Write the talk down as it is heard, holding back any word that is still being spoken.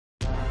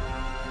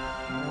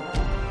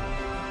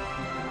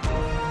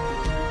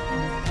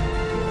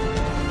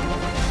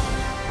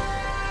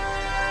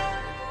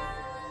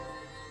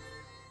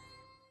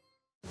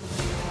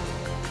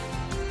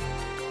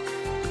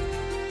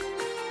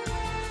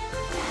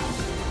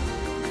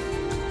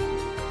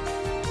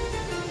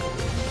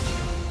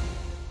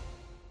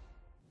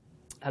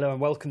Hello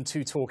and welcome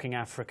to Talking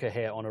Africa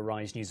here on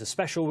Arise News, a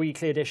special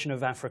weekly edition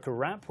of Africa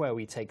Wrap, where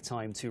we take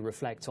time to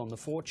reflect on the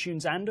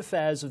fortunes and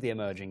affairs of the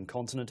emerging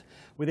continent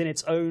within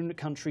its own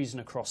countries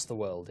and across the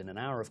world, in an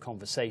hour of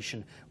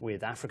conversation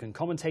with African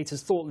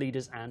commentators, thought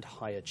leaders and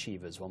high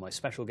achievers. Well, my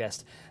special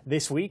guest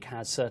this week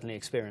has certainly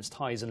experienced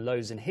highs and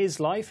lows in his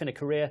life in a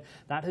career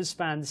that has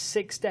spanned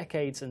 6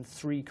 decades and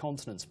 3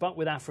 continents, but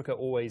with Africa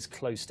always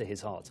close to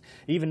his heart.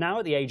 Even now,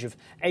 at the age of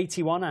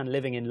 81 and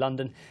living in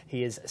London,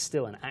 he is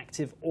still an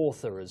active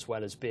author as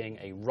well as being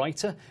a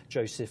writer.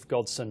 Joseph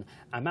Godson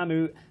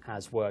Amamoo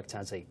has worked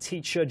as a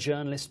teacher,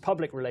 journalist,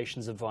 public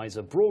relations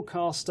advisor,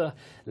 broadcaster,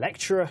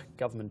 lecturer,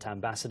 government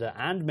ambassador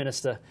and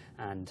minister,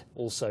 and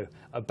also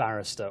a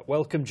barrister.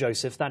 Welcome,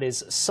 Joseph. That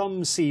is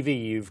some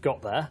CV you've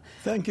got there.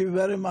 Thank you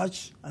very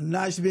much, and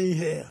nice being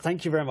here.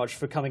 Thank you very much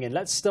for coming in.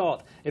 Let's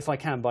start, if I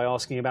can, by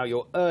asking about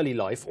your early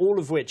life, all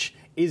of which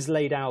is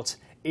laid out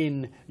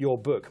in your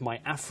book, My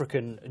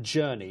African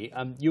Journey.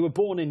 You were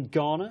born in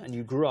Ghana and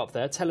you grew up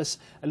there. Tell us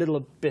a little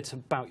bit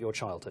about your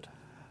childhood.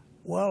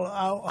 Well,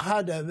 I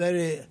had a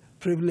very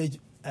privileged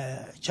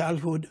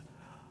childhood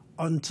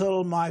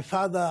until my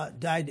father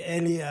died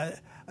early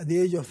at the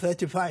age of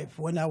 35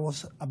 when I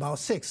was about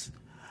 6.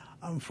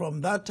 And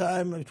from that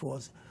time it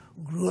was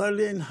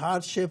grueling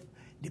hardship,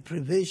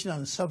 deprivation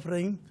and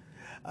suffering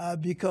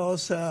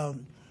because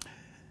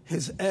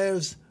his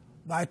heirs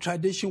by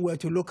tradition were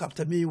to look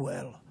after me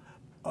well.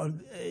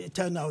 It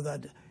turned out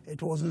that it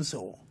wasn't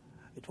so.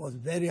 It was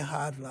very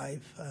hard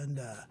life, and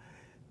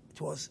it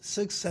was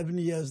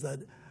 6-7 years that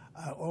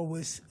I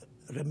always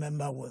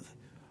remember with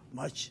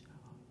much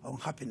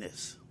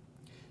unhappiness.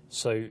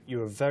 So you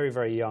were very,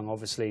 very young,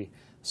 obviously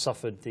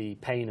suffered the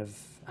pain of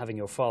having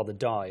your father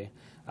die,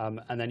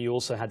 and then you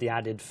also had the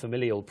added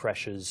familial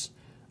pressures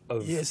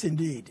of... Yes,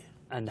 indeed.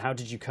 And how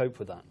did you cope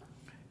with that?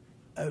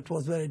 It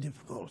was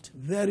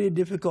very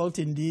difficult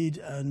indeed,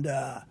 and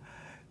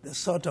the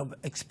sort of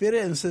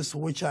experiences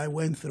which I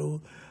went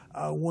through,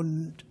 I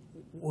wouldn't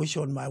wish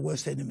on my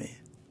worst enemy.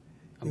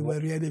 They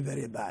were really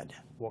very bad.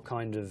 What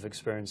kind of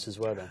experiences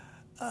were there?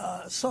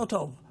 Sort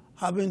of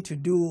having to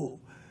do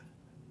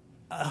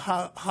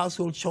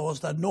household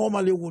chores that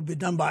normally would be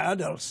done by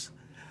adults,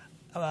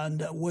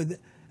 and with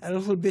a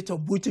little bit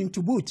of booting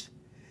to boot,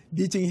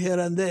 beating here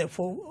and there,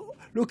 for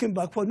looking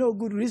back for no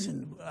good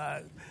reason,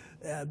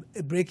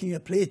 breaking a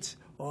plate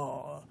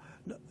or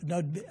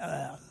not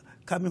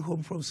coming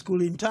home from school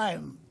in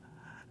time.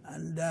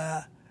 And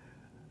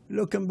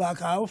looking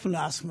back, I often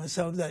ask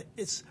myself that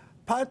it's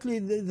partly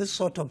this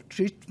sort of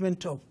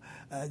treatment of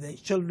the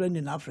children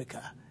in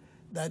Africa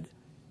that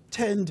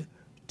tend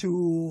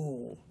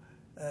to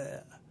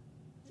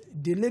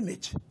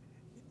delimit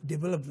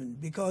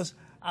development, because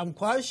I'm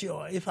quite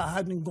sure if I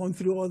hadn't gone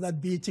through all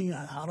that beating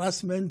and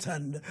harassment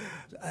and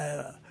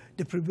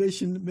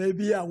deprivation,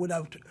 maybe I would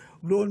have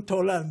grown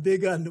taller and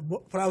bigger and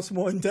perhaps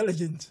more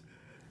intelligent.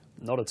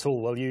 Not at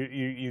all. Well,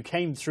 you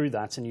came through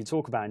that, and you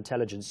talk about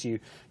intelligence.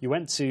 You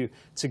went to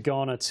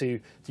Ghana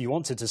you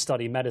wanted to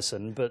study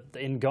medicine, but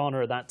in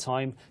Ghana at that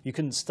time you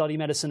couldn't study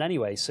medicine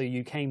anyway, so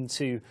you came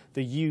to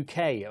the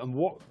UK. And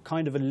what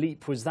kind of a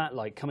leap was that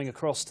like, coming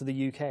across to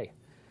the UK?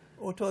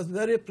 It was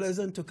very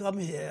pleasant to come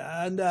here,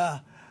 and I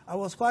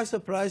was quite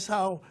surprised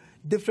how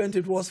different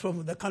it was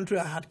from the country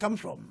I had come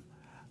from.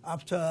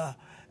 After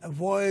a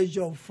voyage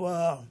of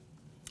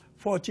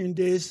 14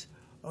 days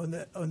on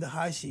the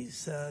high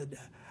seas,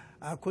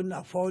 I couldn't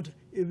afford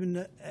even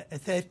a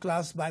 3rd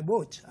class by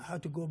boat. I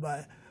had to go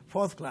by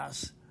 4th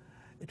class.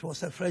 It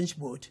was a French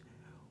boat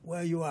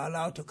where you were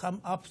allowed to come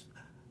up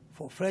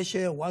for fresh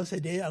air once a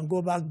day and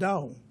go back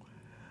down.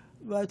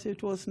 But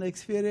it was an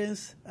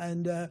experience,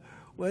 and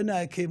when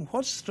I came,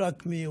 what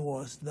struck me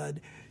was that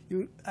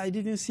I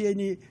didn't see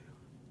any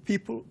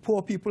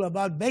poor people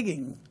about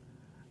begging.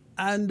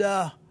 And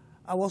I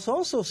was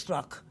also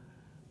struck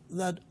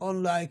that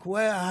unlike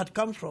where I had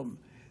come from,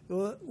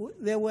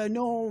 there were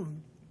no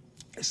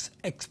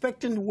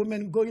expectant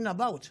women going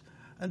about.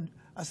 And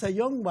as a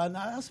young man,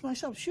 I asked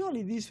myself,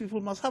 surely these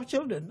people must have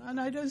children.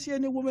 And I don't see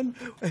any women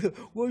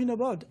going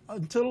about,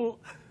 until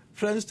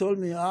friends told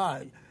me,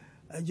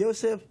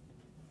 Joseph,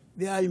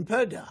 they are in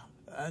Perda,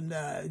 and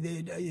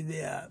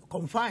they are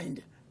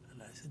confined.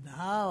 And I said,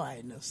 now I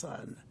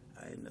understand.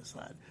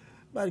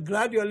 But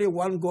gradually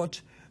one got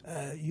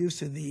used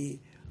to the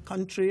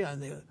country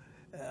and the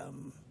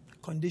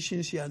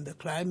conditions here and the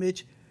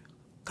climate,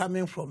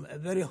 coming from a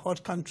very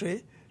hot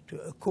country to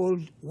a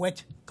cold,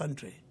 wet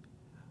country.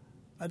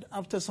 And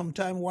after some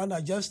time, one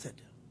adjusted.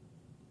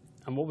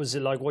 And what was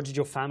it like? What did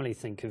your family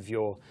think of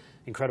your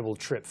incredible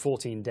trip,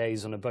 14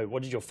 days on a boat?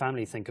 What did your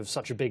family think of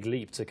such a big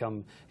leap to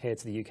come here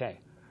to the UK?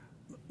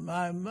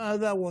 My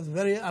mother was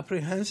very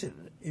apprehensive.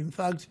 In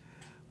fact,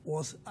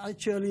 was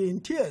actually in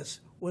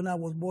tears when I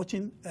was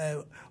boarding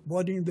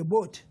the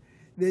boat.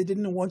 They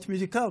didn't want me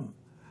to come.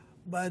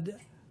 But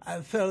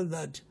I felt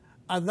that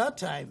at that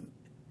time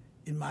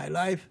in my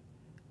life,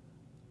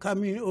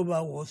 coming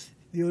over was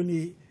the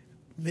only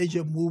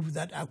major move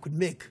that I could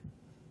make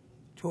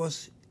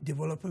towards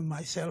developing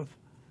myself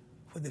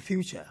for the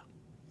future.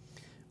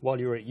 While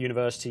you were at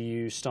university,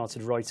 you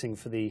started writing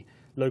for the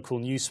local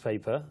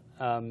newspaper.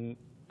 And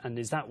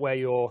is that where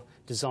your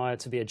desire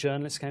to be a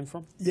journalist came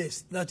from?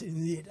 Yes, that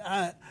indeed.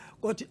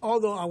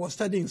 Although I was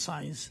studying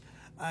science,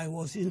 I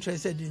was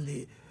interested in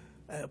the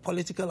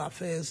political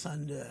affairs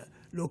and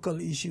local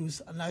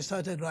issues, and I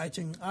started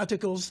writing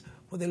articles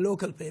for the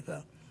local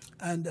paper.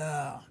 And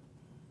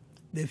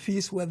the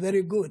fees were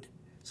very good,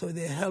 so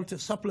they helped to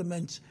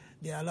supplement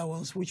the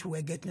allowance which we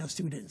were getting as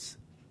students.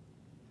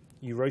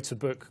 You wrote a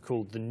book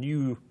called The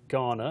New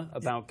Ghana,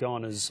 about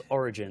Ghana's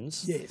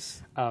origins.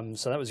 Yes.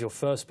 So that was your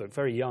first book,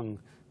 very young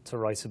to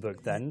write a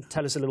book then.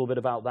 Tell us a little bit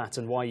about that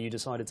and why you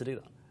decided to do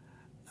that.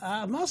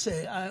 I must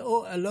say I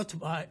owe a lot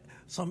to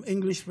some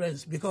English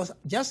friends, because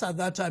just at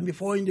that time,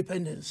 before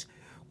independence,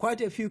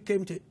 quite a few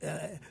came to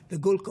the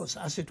Gold Coast,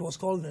 as it was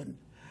called then,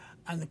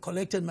 and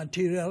collected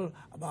material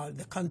about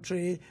the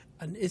country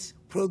and its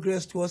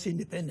progress towards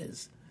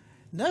independence.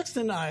 Next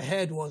thing I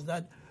heard was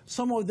that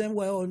some of them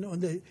were on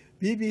the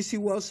BBC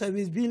World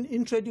Service being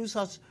introduced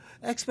as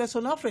experts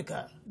on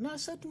Africa. And I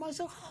said to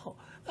myself, oh,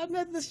 I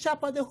met this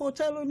chap at the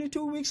hotel only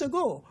 2 weeks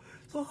ago.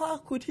 So how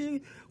could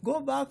he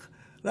go back,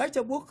 write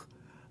a book,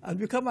 and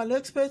become an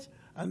expert?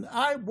 And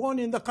I, born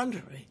in the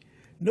country,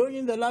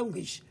 knowing the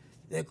language,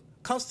 the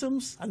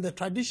customs and the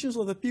traditions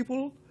of the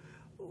people,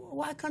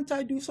 why can't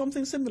I do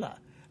something similar?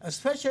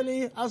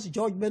 Especially, as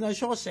George Bernard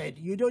Shaw said,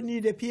 you don't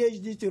need a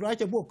PhD to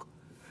write a book.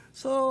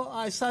 So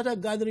I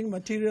started gathering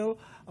material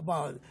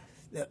about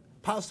the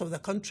past of the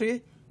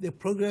country, the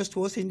progress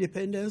towards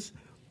independence,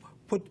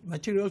 put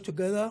material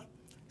together,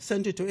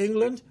 sent it to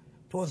England.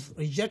 It was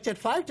rejected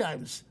 5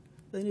 times.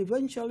 Then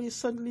eventually,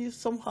 suddenly,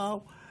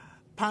 somehow,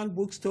 Pan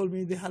Books told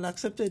me they had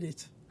accepted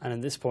it. And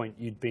at this point,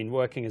 you'd been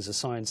working as a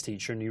science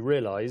teacher, and you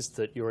realised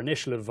that your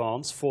initial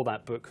advance for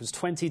that book was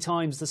 20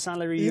 times the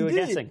salary you were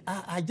getting.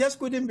 I just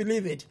couldn't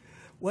believe it.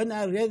 When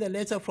I read a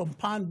letter from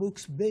Pan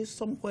Books based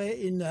somewhere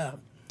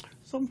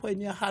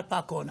near Hyde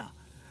Park Corner,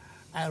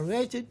 I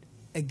read it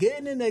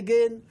again and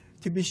again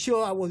to be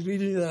sure I was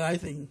reading the right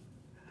thing.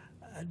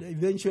 And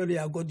eventually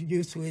I got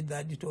used to it,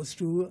 that it was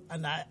true,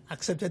 and I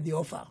accepted the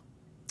offer.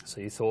 So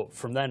you thought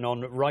from then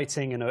on,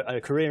 writing and a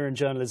career in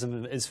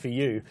journalism is for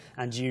you,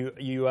 and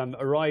you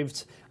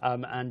arrived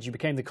and you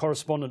became the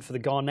correspondent for the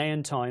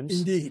Ghanaian Times.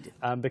 Indeed.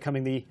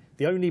 Becoming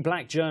the only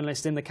black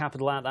journalist in the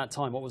capital at that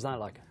time. What was that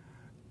like?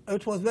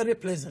 It was very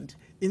pleasant,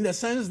 in the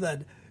sense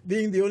that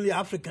being the only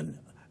African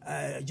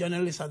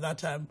journalist at that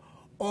time,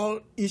 all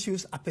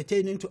issues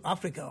pertaining to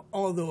Africa,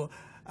 although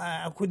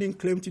I couldn't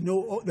claim to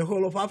know the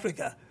whole of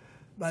Africa.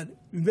 But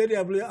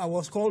invariably I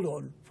was called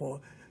on for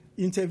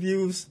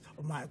interviews,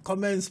 my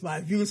comments, my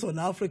views on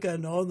Africa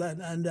and all that.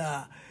 And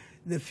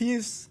the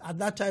fees at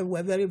that time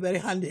were very, very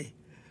handy.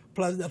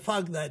 Plus the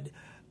fact that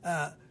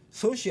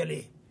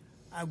socially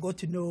I got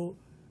to know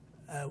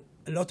a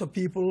lot of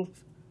people,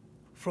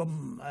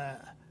 from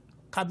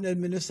cabinet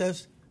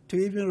ministers to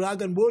even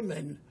rag and bone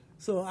men.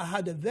 So I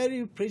had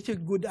a pretty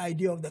good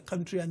idea of the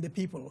country and the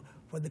people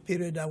for the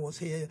period I was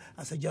here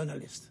as a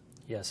journalist.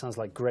 Yeah, sounds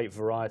like great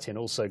variety, and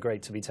also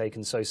great to be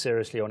taken so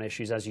seriously on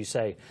issues, as you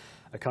say,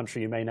 a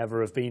country you may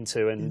never have been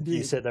to, and Indeed.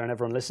 You sit there and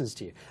everyone listens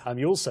to you.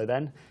 You also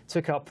then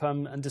took up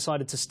and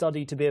decided to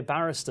study to be a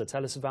barrister.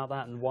 Tell us about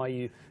that and why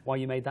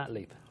you made that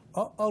leap.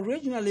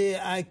 Originally,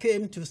 I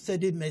came to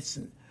study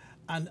medicine,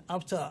 and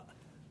after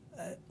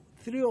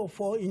 3 or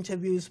 4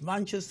 interviews,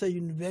 Manchester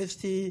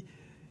University,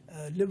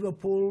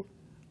 Liverpool,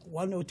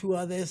 1 or 2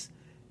 others,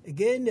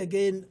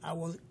 again, I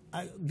was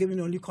given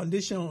only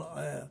conditional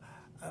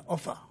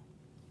offer.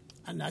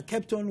 And I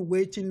kept on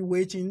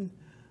waiting,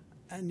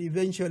 and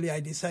eventually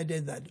I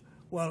decided that,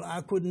 well,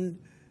 I couldn't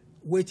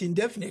wait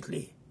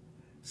indefinitely.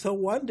 So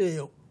one day,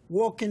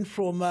 walking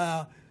from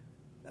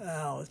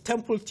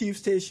Temple Tube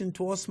Station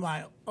towards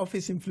my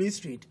office in Fleet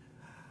Street,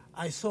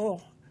 I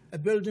saw a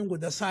building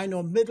with a sign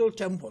of Middle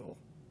Temple.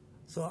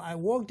 So I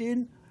walked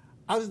in,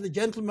 asked the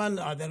gentleman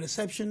at the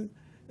reception,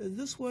 is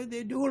this where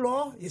they do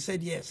law? He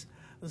said, yes.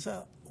 I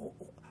said,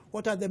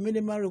 what are the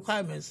minimum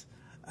requirements?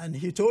 And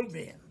he told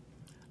me,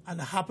 and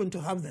I happened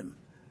to have them.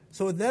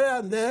 So there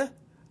and there,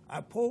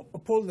 I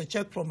pulled the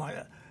check from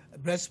my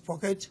breast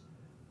pocket,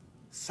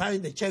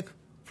 signed the check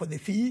for the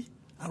fee,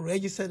 and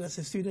registered as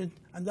a student,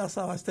 and that's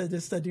how I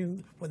started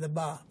studying for the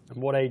bar.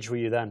 And what age were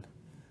you then?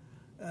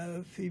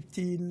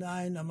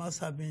 59, I must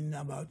have been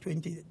about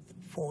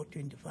 24,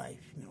 25.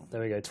 You know.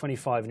 There we go,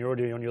 25, and you're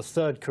already on your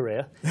 3rd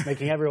career,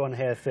 making everyone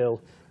here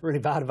feel really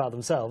bad about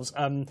themselves.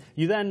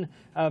 You then,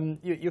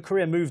 your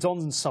career moved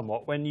on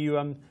somewhat when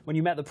you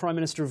met the Prime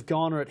Minister of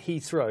Ghana at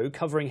Heathrow,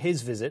 covering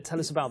his visit. Tell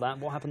us about that.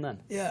 What happened then?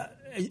 Yeah,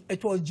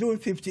 it was June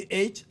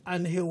 58,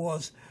 and he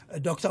was,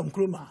 Dr.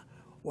 Nkrumah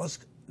was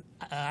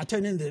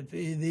attending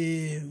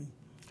the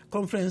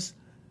conference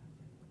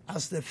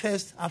as the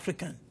first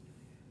African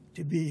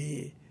to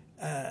be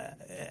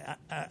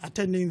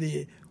attending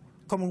the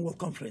Commonwealth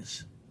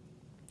Conference.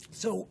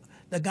 So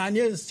the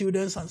Ghanaian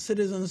students and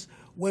citizens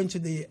went to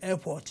the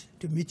airport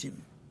to meet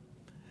him.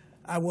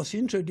 I was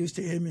introduced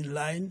to him in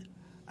line,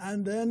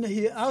 and then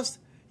he asked,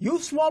 you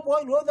small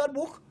boy wrote that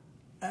book?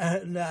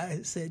 And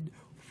I said,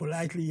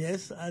 politely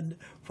yes, and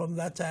from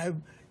that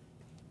time,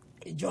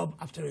 a job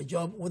after a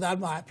job, without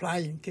my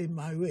applying, came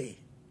my way.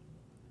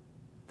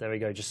 There we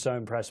go, just so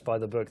impressed by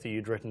the book that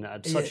you'd written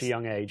at such a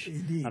young age,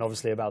 indeed. And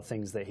obviously about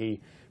things that he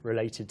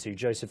related to.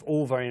 Joseph,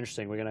 all very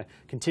interesting. We're going to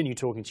continue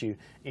talking to you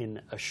in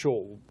a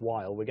short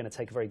while. We're going to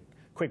take a very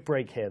quick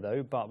break here,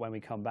 though, but when we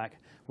come back,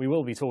 we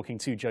will be talking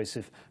to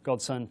Joseph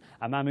Godson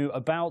Amamoo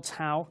about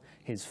how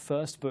his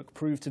first book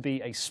proved to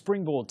be a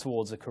springboard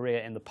towards a career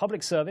in the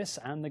public service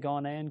and the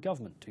Ghanaian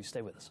government. Do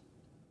stay with us.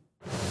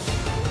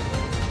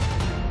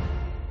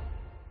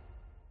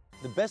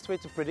 The best way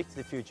to predict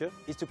the future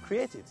is to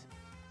create it.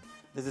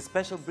 There's a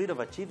special breed of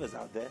achievers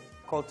out there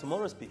called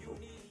tomorrow's people.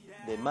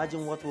 They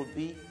imagine what will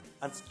be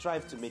and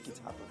strive to make it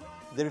happen.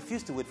 They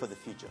refuse to wait for the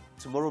future.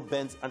 Tomorrow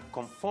bends and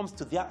conforms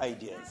to their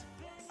ideas.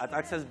 At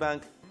Access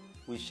Bank,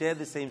 we share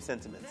the same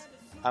sentiments.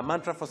 Our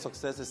mantra for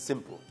success is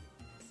simple: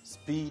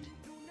 speed,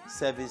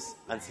 service,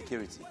 and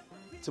security.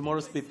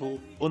 Tomorrow's people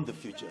own the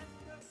future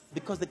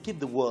because they keep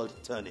the world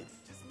turning.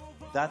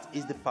 That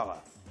is the power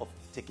of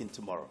taking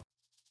tomorrow.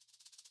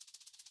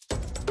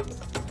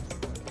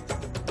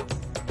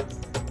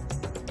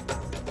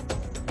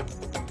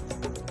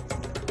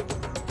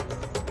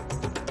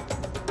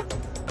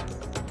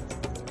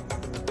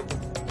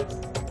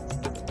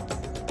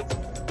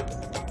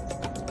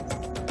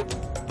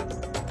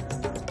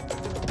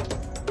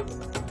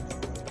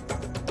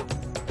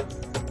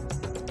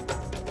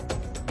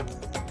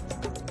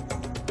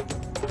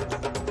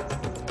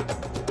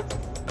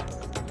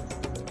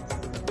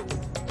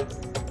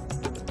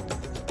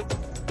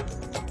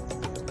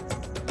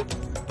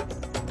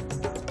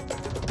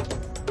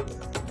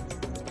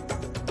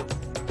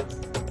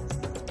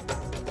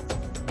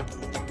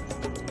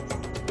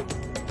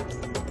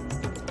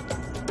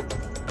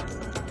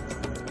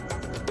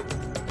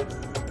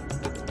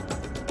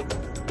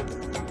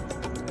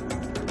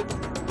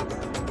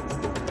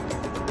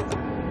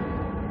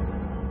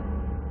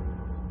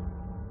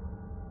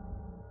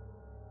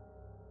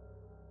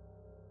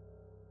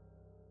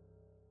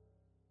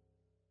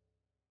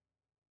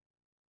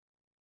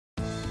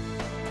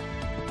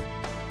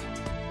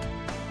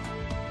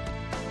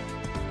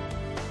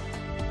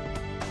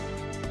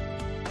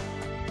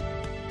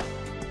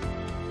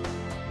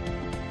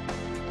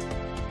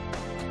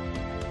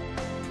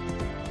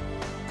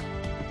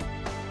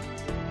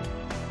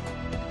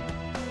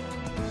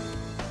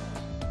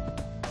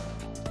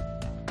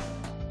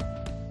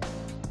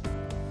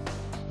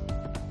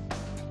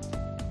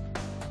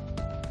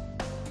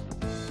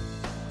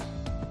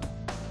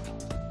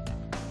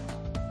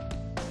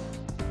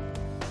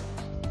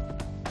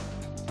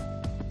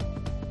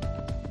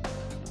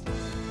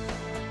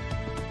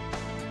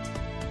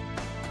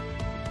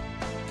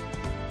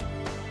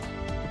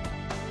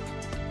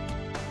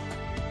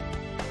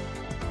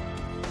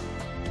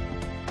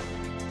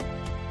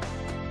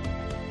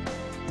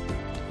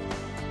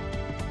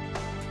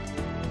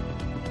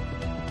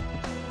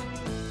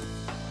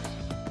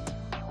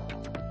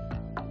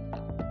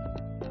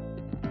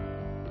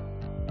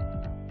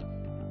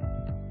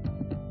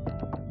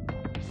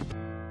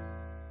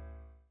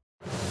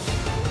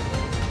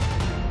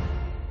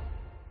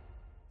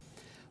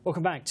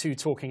 Welcome back to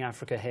Talking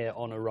Africa here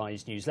on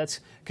Arise News. Let's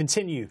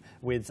continue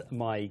with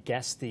my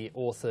guest, the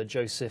author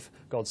Joseph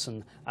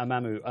Godson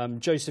Amamoo.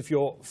 Joseph,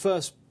 your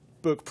first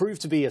book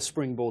proved to be a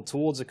springboard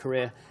towards a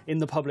career in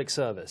the public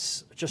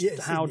service. Just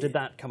how did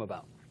that come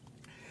about?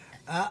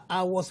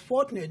 I was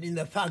fortunate in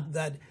the fact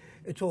that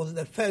it was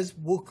the first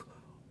book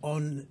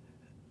on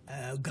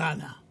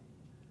Ghana,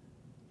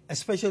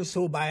 especially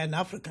so by an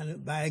African,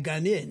 by a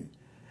Ghanaian.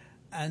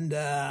 And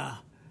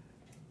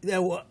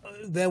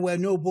there were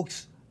no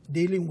books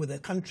dealing with the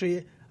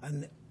country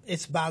and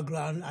its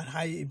background and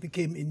how it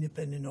became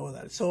independent and all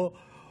that. So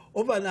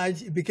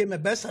overnight, it became a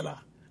bestseller,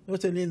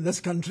 not only in this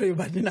country,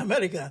 but in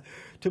America,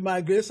 to my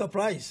great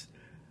surprise.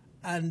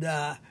 And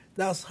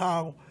that's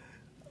how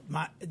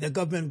the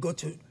government got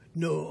to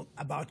know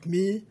about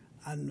me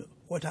and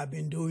what I've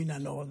been doing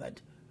and all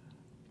that.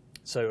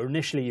 So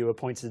initially you were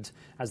appointed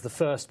as the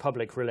first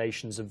public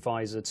relations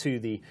advisor to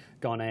the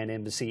Ghanaian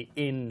embassy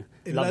in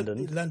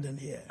London. London,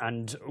 yeah.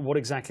 And what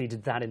exactly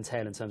did that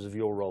entail in terms of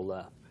your role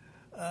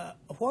there?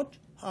 What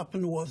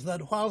happened was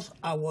that whilst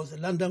I was a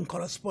London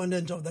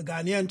correspondent of the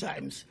Ghanaian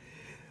Times,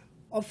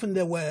 often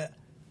there were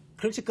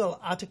critical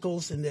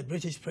articles in the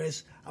British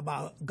press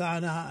about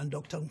Ghana and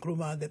Dr.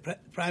 Nkrumah, the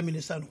Prime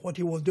Minister, and what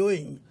he was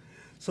doing.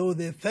 So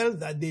they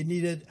felt that they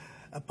needed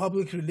a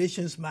public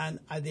relations man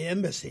at the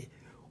embassy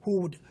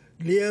who would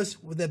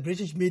liaise with the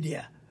British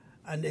media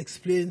and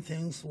explain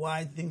things,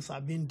 why things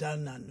are being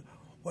done and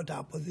what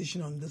our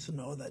position on this and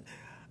all that.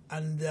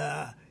 And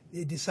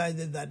they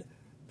decided that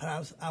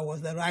perhaps I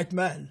was the right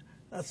man.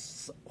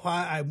 That's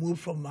why I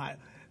moved from my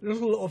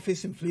little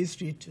office in Fleet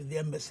Street to the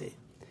embassy.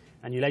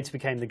 And you later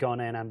became the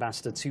Ghanaian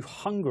ambassador to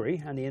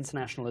Hungary and the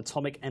International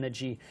Atomic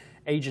Energy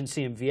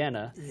Agency in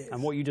Vienna, yes.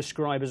 And what you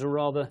describe as a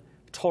rather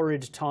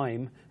torrid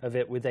time of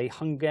it with a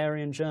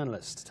Hungarian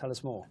journalist. Tell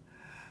us more.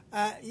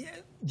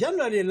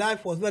 Generally,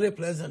 life was very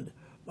pleasant,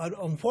 But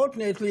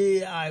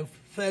unfortunately, I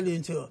fell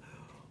into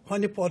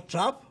honeypot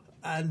trap,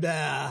 and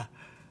there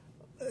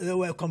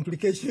were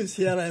complications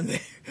here and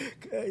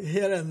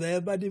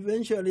there. But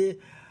eventually,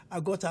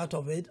 I got out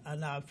of it,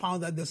 and I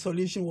found that the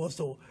solution was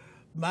to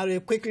marry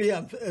quickly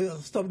and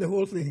stop the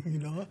whole thing, you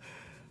know.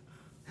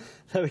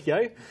 There we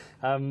go.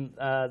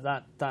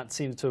 That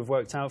seems to have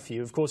worked out for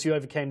you. Of course, you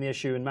overcame the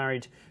issue and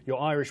married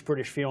your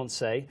Irish-British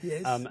fiancée,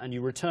 yes. And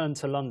you returned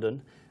to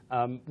London.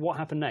 What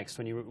happened next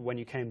when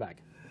you came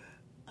back?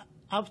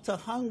 After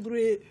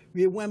Hungary,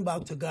 we went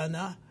back to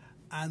Ghana,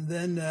 and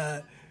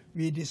then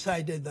we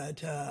decided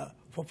that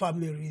for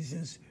family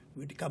reasons,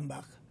 we'd come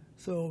back.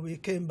 So we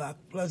came back,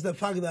 plus the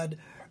fact that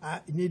I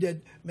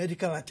needed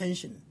medical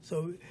attention.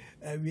 So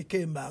we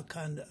came back,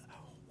 and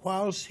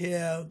whilst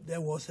here,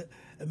 there was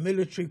a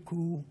military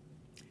coup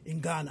in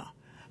Ghana,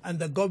 and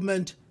the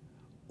government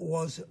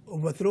was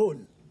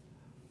overthrown.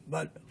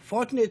 But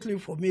fortunately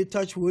for me,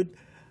 touch wood,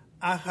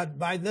 I had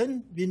by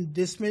then been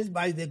dismissed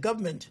by the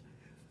government.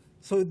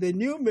 So the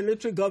new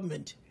military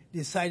government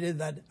decided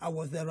that I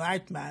was the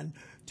right man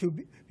to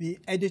be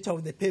editor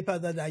of the paper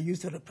that I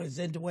used to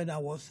represent when I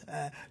was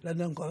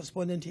London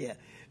correspondent here.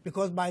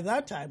 Because by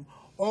that time,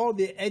 all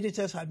the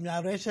editors had been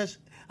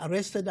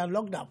arrested and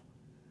locked up.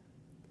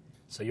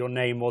 So your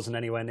name wasn't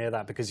anywhere near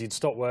that because you'd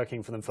stopped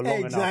working for them for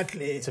long enough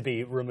to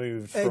be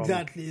removed from...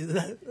 Exactly.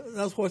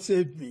 That's what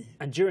saved me.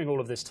 And during all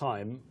of this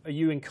time, are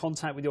you in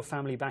contact with your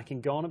family back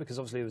in Ghana? Because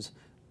obviously it was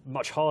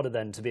much harder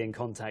then to be in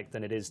contact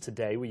than it is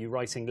today. Were you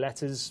writing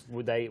letters?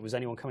 Was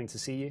anyone coming to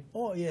see you?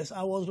 Oh, yes.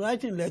 I was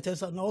writing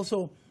letters, and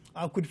also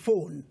I could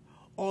phone,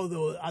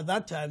 although at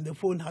that time the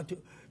phone had to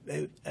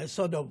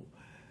sort of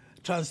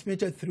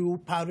transmitted through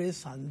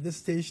Paris and this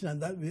station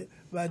and that.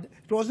 But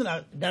it wasn't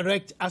as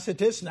direct as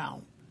it is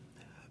now.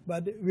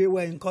 But we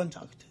were in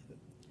contact.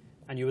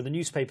 And you were the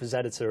newspaper's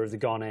editor of the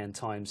Ghanaian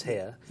Times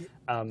here.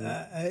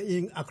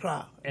 In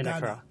Accra. In Ghana.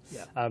 Accra.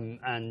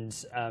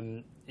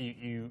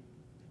 Yeah.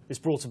 This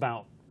brought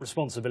about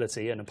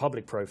responsibility and a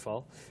public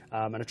profile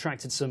and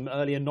attracted some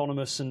early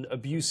anonymous and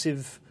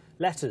abusive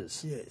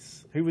letters.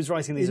 Yes. Who was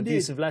writing these Indeed.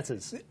 Abusive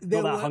letters?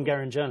 Not that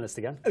Hungarian journalist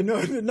again? No,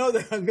 not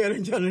the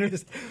Hungarian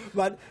journalist.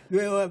 But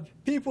there were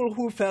people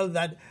who felt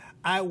that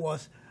I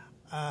was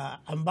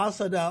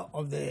ambassador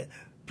of the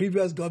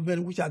previous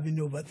government which had been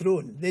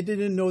overthrown. They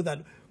didn't know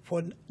that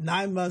for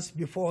 9 months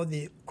before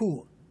the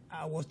coup,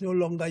 I was no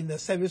longer in the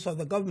service of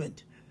the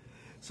government.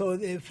 So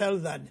they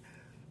felt that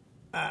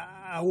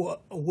I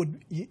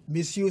would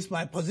misuse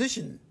my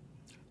position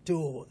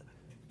to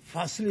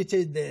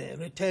facilitate the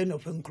return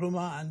of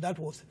Nkrumah, and that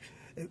was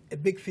a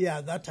big fear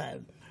at that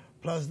time.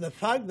 Plus the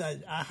fact that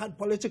I had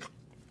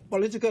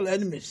political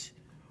enemies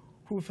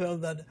who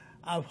felt that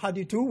I've had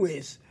it two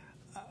ways.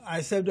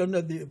 I served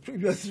under the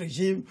previous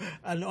regime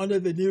and under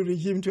the new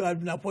regime to have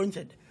been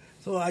appointed.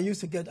 So I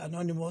used to get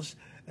anonymous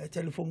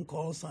telephone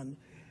calls and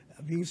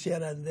abuse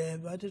here and there,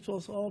 but it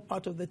was all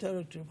part of the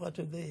territory, part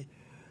of the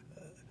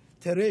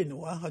terrain.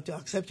 One had to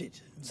accept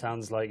it.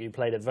 Sounds like you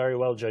played it very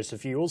well,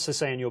 Joseph. You also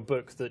say in your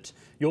book that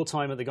your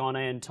time at the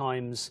Ghanaian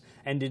Times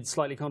ended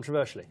slightly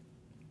controversially.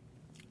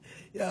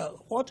 Yeah,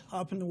 what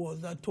happened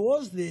was that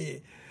towards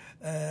the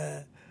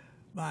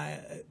my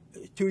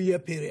 2-year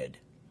period,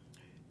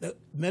 the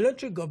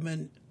military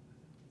government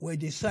were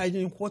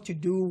deciding what to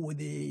do with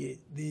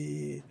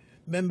the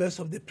members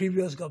of the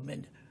previous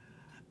government.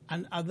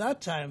 And at that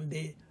time,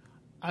 the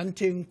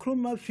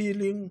anti-Nkrumah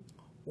feeling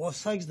was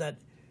such that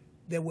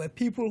there were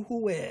people who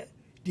were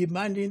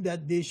demanding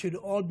that they should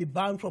all be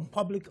banned from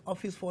public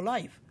office for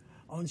life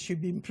and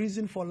should be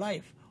imprisoned for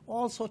life,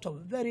 all sorts of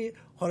very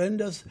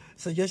horrendous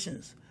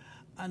suggestions.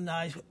 And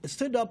I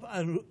stood up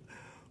and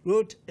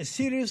wrote a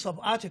series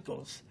of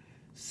articles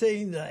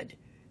saying that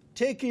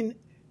taking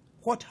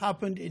what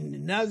happened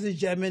in Nazi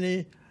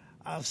Germany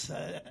as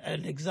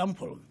an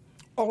example,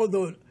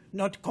 although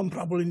not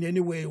comparable in any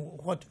way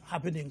what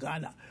happened in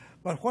Ghana,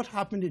 but what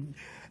happened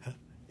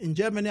in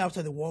Germany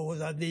after the war was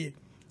that the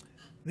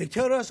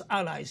terrorist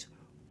allies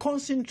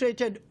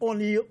concentrated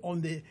only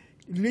on the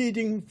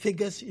leading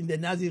figures in the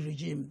Nazi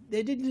regime.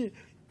 They didn't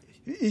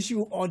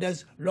issue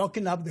orders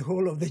locking up the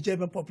whole of the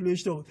German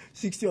population of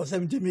 60 or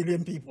 70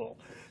 million people.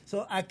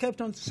 So I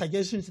kept on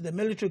suggesting to the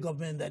military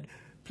government that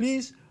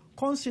please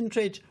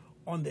concentrate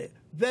on the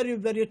very,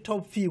 very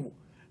top few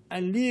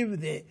and leave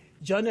the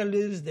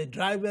journalists, the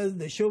drivers,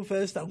 the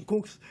chauffeurs and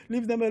cooks,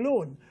 leave them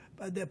alone.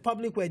 But the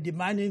public were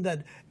demanding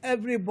that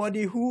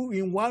everybody who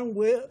in one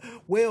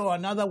way or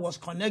another was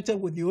connected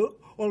with the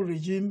old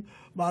regime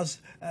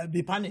must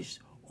be punished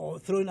or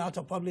thrown out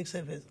of public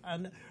service.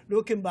 And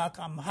looking back,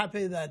 I'm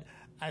happy that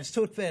I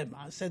stood firm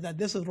and said that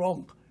this is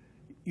wrong.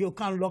 You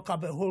can't lock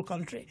up a whole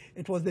country.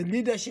 It was the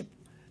leadership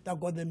that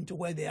got them to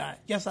where they are,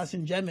 just as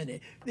in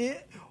Germany. The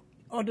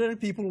ordinary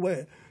people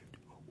were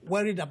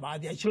worried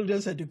about their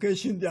children's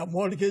education, their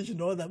mortgage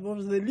and all that. It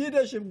was the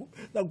leadership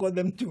that got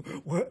them to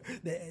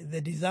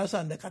the disaster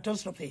and the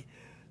catastrophe.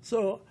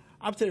 So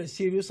after a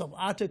series of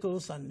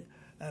articles and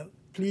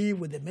plea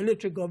with the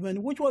military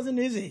government, which wasn't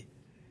easy,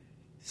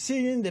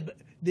 seeing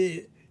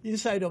the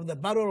inside of the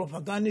barrel of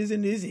a gun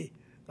isn't easy.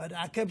 But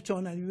I kept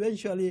on, and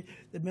eventually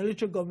the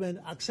military government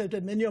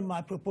accepted many of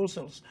my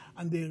proposals,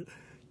 and they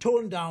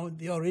toned down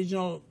the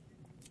original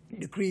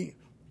decree,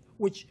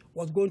 which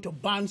was going to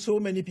ban so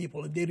many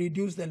people. They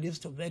reduced the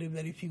list to very,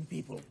 very few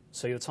people.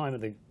 So your time at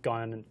the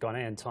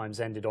Ghanaian Times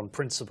ended on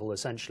principle,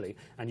 essentially,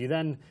 and you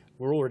then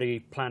were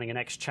already planning a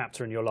next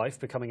chapter in your life,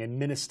 becoming a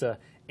minister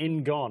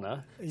in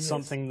Ghana, yes.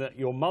 something that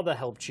your mother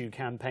helped you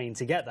campaign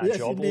to get that yes,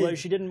 job, indeed. although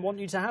she didn't want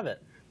you to have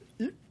it.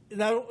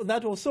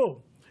 That was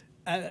so.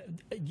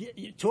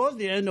 Towards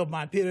the end of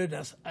my period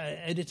as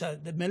editor,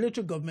 the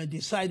military government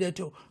decided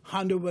to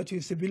hand over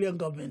to civilian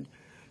government.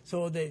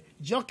 So the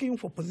jockeying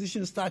for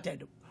position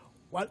started.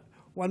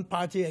 One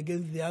party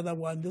against the other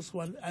one, this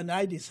one, and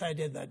I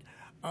decided that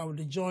I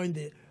would join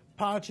the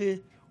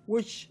party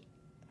which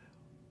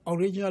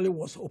originally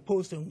was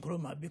opposed to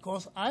Nkrumah,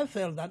 because I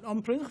felt that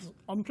on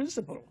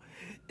principle,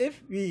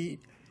 if we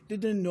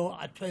didn't know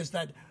at first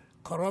that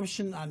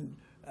corruption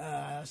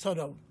and sort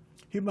of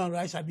human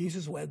rights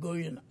abuses were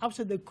going on,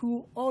 after the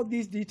coup, all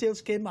these details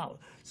came out.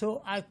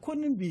 So I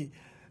couldn't be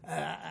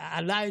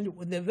aligned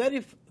with the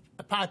very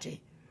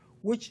party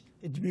which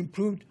it's been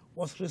proved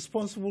was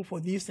responsible for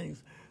these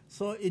things.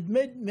 So it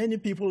made many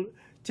people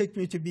take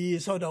me to be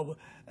sort of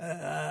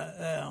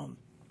a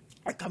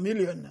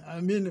chameleon.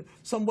 I mean,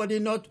 somebody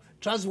not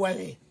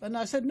trustworthy. And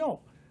I said,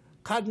 no.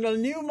 Cardinal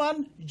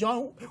Newman,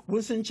 John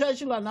Winston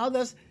Churchill, and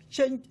others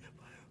changed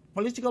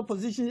political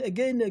positions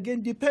again and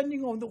again,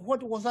 depending on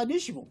what was at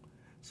issue.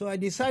 So I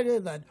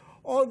decided that,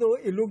 although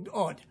it looked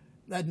odd,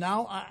 that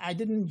now I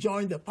didn't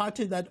join the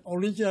party that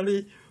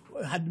originally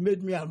had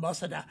made me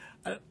ambassador,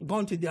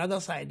 gone to the other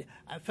side.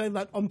 I felt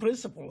that on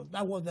principle,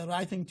 that was the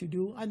right thing to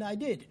do, and I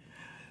did.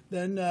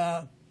 Then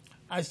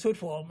I stood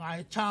for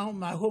my town,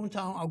 my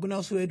hometown,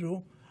 Aguna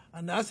Suedru,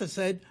 and as I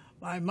said,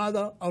 my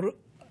mother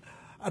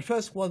at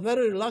first was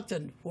very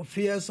reluctant for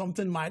fear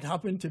something might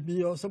happen to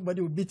me or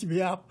somebody would beat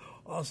me up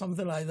or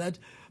something like that.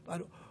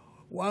 But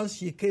once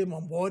she came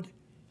on board,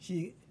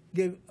 she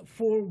gave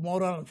full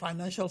moral and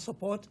financial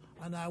support,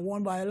 and I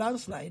won by a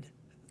landslide.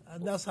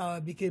 And that's how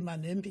I became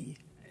an MP.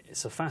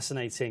 It's a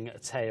fascinating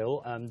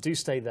tale. Do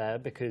stay there,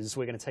 because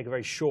we're going to take a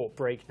very short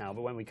break now.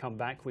 But when we come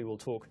back, we will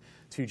talk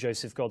to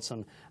Joseph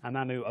Godson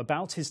Amamoo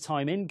about his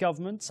time in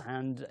government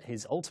and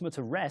his ultimate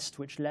arrest,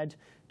 which led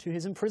to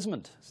his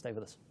imprisonment. Stay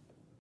with us.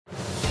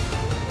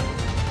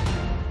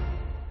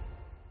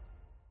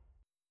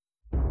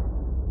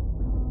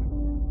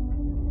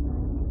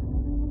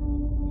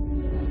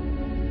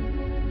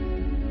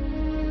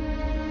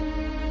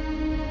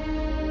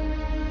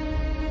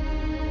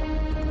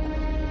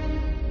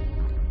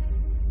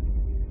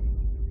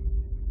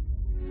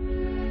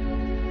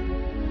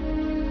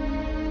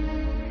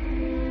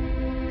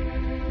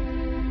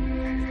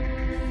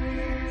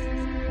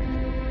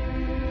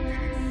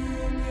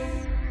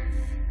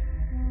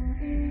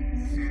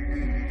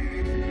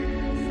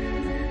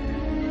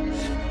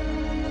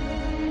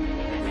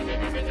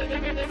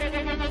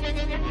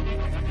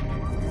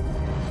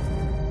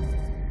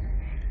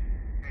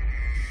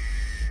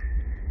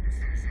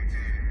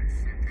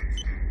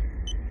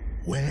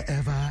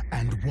 Wherever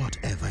and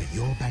whatever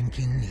your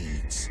banking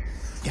needs,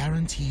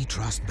 Guarantee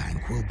Trust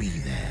Bank will be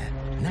there,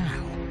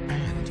 now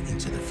and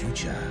into the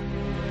future.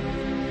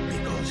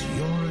 Because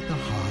you're at the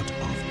heart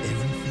of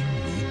everything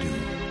we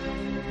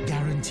do.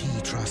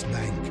 Guarantee Trust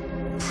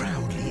Bank,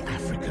 proudly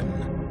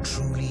African,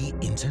 truly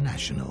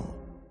international.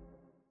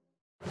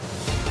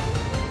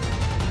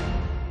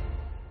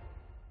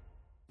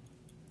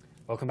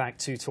 Welcome back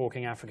to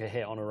Talking Africa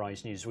here on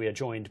Arise News. We are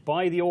joined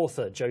by the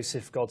author,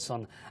 Joseph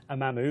Godson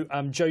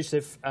Amamoo.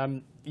 Joseph,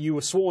 you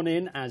were sworn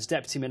in as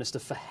Deputy Minister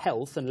for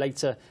Health and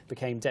later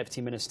became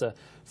Deputy Minister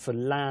for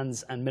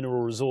Lands and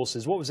Mineral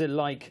Resources. What was it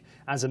like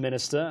as a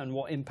minister, and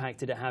what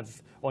impact did it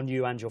have on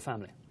you and your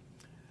family?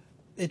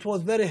 It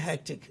was very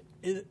hectic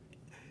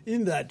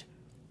in that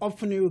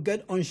often you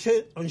get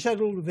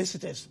unscheduled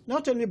visitors.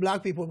 Not only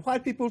black people,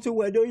 white people too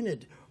were doing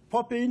it.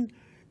 Pop in,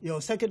 your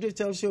secretary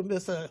tells you,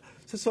 Mr.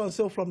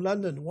 So-and-so from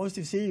London wants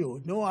to see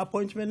you. No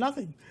appointment,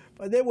 nothing.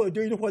 But they were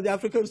doing what the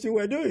Africans too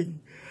were doing.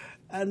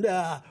 And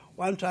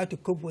one tried to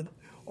cope with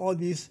all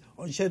these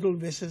unscheduled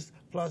visits,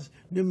 plus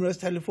numerous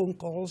telephone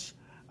calls.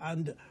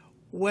 And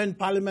when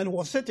Parliament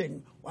was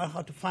sitting, one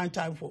had to find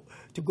time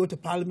to go to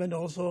Parliament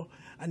also.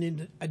 And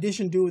in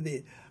addition, do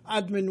the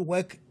admin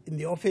work in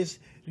the office,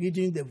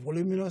 reading the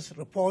voluminous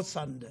reports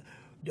and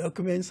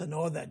documents and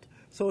all that.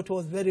 So it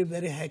was very,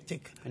 very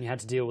hectic. And you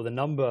had to deal with a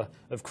number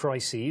of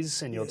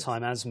crises in your Yes.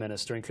 time as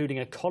minister, including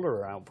a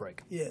cholera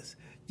outbreak. Yes.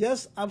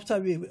 Just after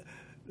we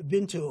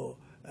been to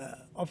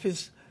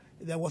office,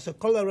 there was a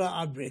cholera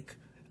outbreak.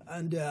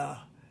 And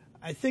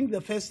I think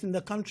the first in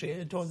the country.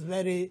 It was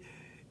very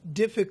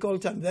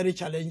difficult and very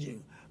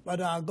challenging. But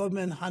our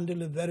government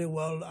handled it very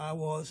well. I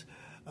was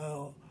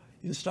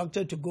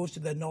instructed to go to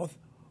the north,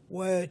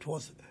 where it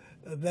was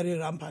very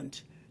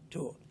rampant,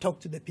 to talk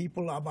to the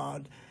people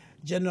about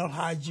general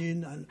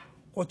hygiene and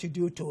what to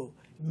do to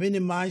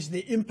minimize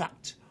the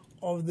impact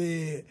of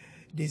the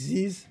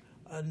disease.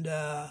 And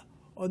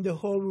on the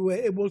whole, we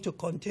were able to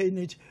contain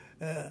it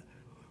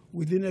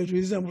within a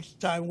reasonable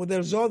time, with the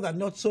result that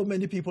not so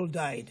many people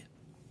died.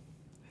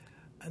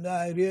 And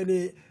I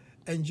really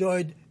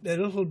enjoyed the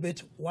little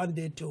bit one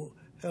day to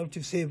help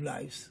to save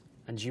lives.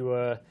 And you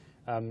were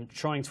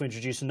trying to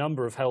introduce a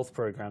number of health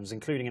programs,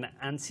 including an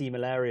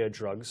anti-malaria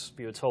drugs,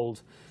 but you were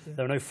told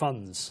there were no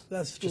funds.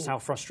 That's true. Just how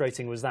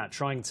frustrating was that,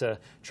 trying to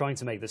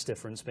make this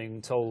difference,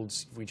 being told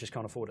we just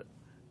can't afford it?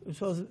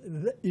 It was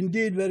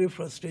indeed very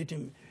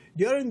frustrating.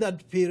 During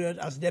that period,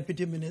 as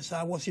Deputy Minister,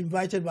 I was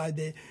invited by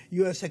the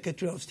U.S.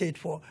 Secretary of State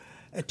for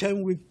a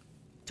 10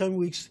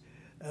 weeks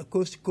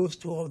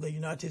coast-to-coast tour of the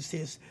United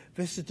States,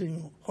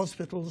 visiting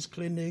hospitals,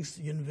 clinics,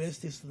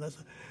 universities.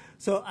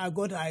 So I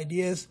got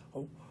ideas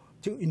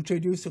to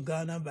introduce to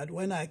Ghana, but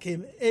when I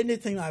came,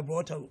 anything I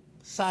brought,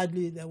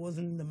 sadly, there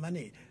wasn't the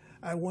money.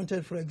 I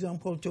wanted, for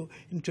example, to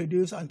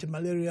introduce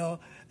anti-malarial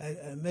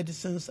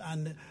medicines,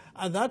 and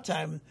at that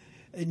time,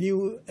 a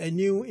new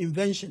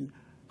invention,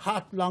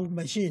 heart-lung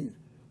machine,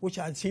 which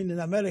I'd seen in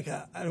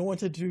America. I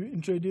wanted to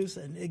introduce,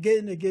 and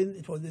again,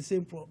 it was the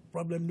same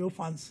problem, no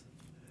funds.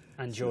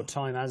 And your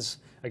time as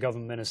a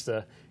government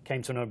minister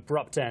came to an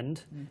abrupt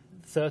end.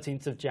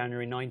 13th of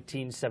January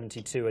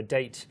 1972, a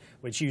date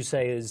which you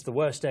say is the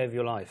worst day of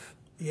your life.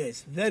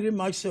 Yes, very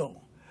much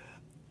so.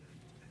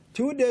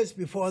 2 days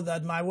before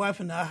that, my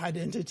wife and I had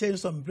entertained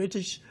some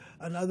British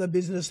and other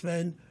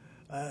businessmen,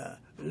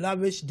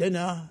 lavish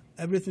dinner,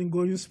 everything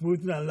going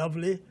smooth and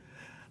lovely.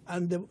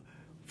 And the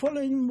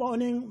following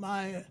morning,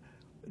 my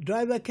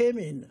driver came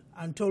in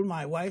and told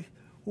my wife,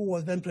 who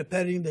was then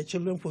preparing the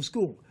children for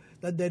school,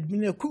 that there'd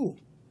been a coup.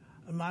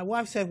 And my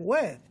wife said,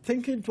 where?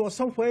 Thinking it was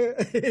somewhere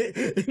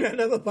in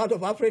another part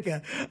of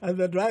Africa. And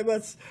the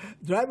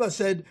driver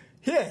said,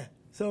 here.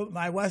 So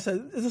my wife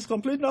said, this is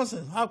complete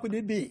nonsense. How could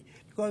it be?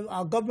 Because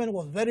our government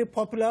was very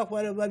popular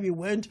wherever we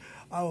went.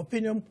 Our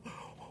opinion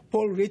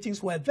poll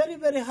ratings were very,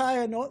 very high.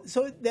 And all.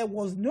 So there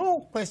was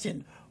no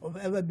question of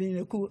ever being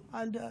a coup.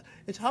 And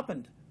it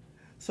happened.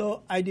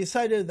 So I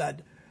decided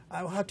that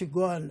I had to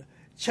go and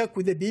check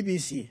with the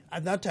BBC.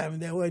 At that time,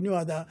 there were no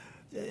other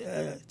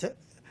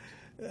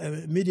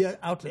media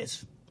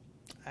outlets.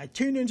 I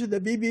tuned into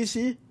the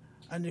BBC,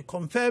 and it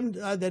confirmed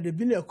that there had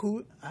been a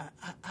coup.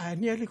 I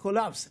nearly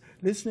collapsed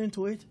listening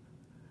to it.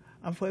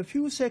 And for a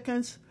few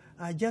seconds,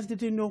 I just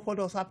didn't know what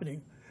was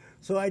happening.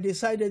 So I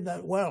decided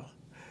that, well,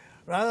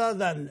 rather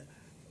than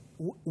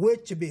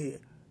wait to be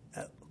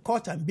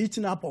caught and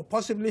beaten up or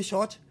possibly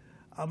shot,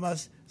 I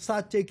must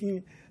start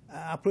taking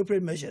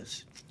appropriate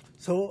measures.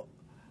 So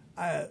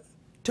I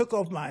took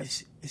off my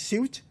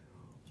suit,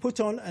 put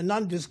on a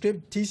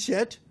nondescript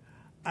T-shirt,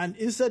 and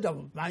instead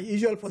of my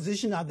usual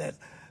position at the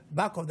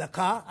back of the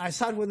car, I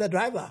sat with the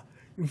driver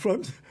in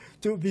front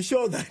to be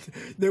sure that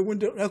they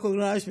wouldn't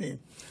recognize me.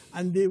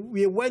 And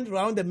we went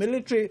around the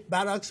military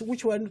barracks,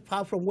 which weren't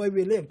far from where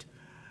we lived.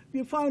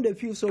 We found a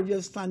few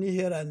soldiers standing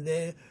here and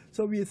there,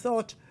 so we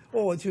thought,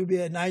 oh, it will be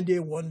a 9-day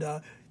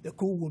wonder, the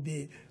coup will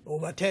be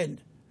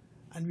overturned.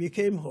 And we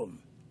came home.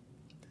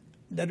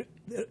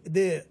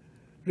 The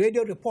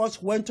radio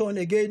reports went on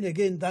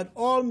again that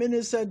all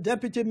ministers,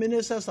 deputy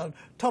ministers, and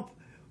top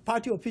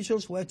party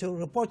officials were to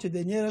report to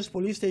the nearest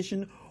police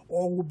station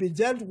or would be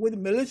dealt with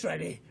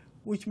militarily,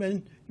 which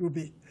meant you would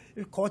be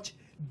caught,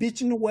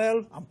 beaten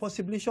well, and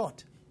possibly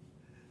shot.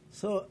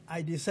 So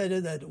I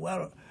decided that,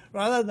 well,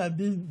 rather than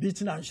being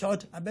beaten and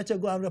shot, I better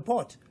go and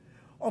report.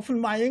 Often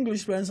my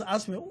English friends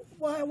ask me,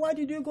 why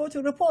did you go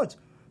to report?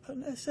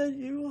 And I said,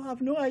 you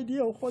have no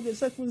idea of what the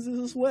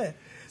circumstances were.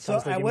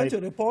 So I went to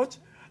report,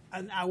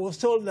 and I was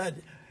told that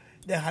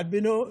there had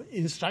been no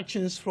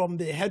instructions from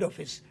the head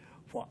office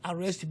for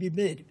arrest to be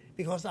made,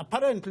 because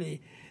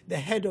apparently the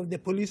head of the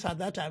police at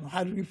that time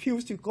had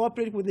refused to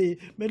cooperate with the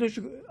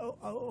military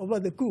over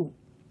the coup.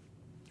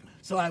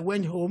 So I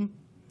went home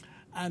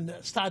and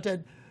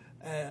started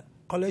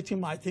collecting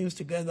my things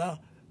together,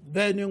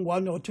 burning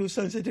 1 or 2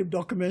 sensitive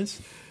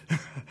documents,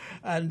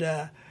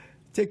 and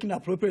taking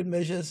appropriate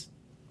measures.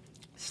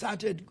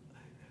 Started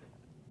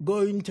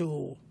going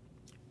to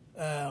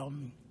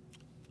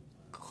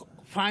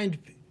find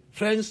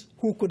friends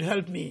who could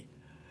help me.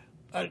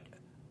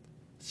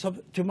 So,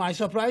 to my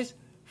surprise,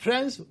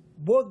 friends,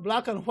 both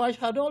black and white,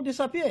 had all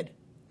disappeared.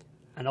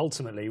 And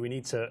ultimately, we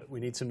need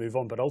to move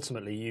on. But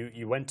ultimately,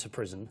 you went to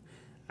prison,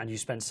 and you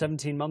spent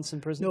 17 months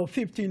in prison. No,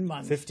 15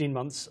 months. 15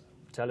 months.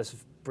 Tell us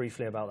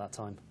briefly about that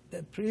time.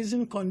 The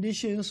prison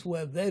conditions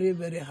were very,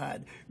 very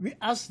hard.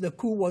 As the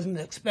coup wasn't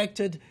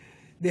expected,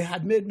 they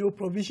had made no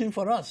provision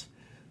for us.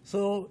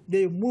 So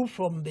they moved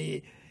from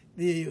the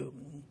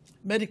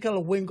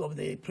medical wing of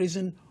the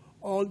prison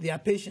all their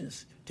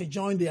patients to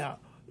join their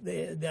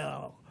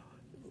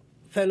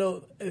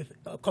fellow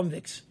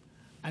convicts.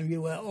 And we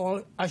were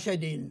all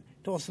ushered in.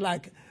 It was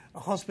like a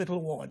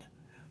hospital ward.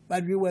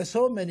 But we were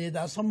so many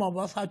that some of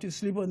us had to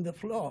sleep on the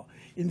floor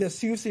in the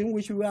cells in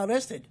which we were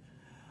arrested.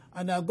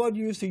 And I got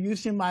used to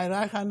using my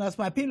right hand as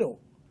my pillow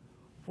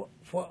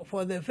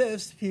for the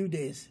first few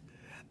days.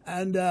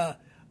 And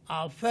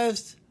our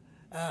first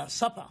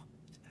supper,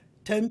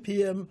 10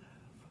 p.m.,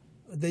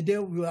 the day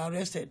we were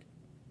arrested,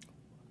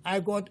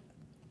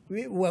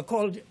 we were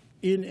called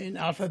in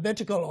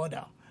alphabetical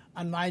order.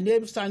 And my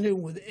name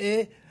starting with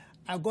A,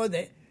 I got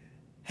the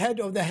head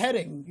of the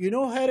herring. You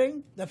know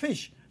herring? The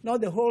fish,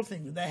 not the whole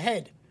thing, the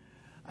head.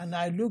 And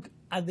I looked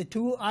at the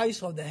two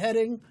eyes of the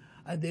herring,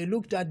 and they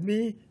looked at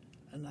me,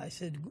 and I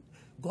said,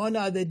 gone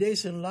are the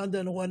days in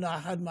London when I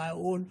had my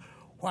own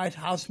white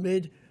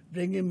housemaid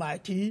bringing my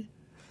tea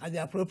at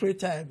the appropriate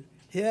time.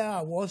 Here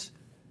I was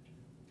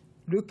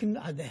looking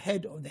at the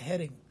head of the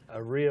herring.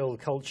 A real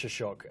culture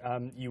shock.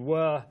 You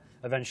were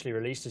eventually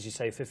released, as you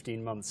say,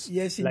 15 months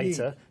Yes,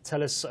 later. indeed.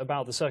 Tell us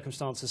about the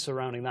circumstances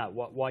surrounding that.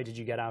 Why did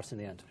you get out in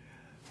the end?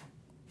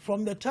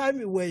 From the time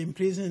we were in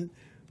prison,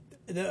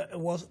 there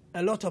was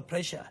a lot of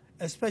pressure,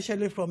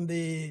 especially from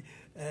the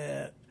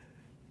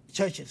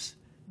churches,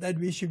 that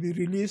we should be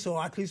released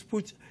or at least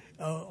put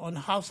on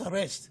house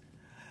arrest.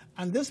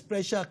 And this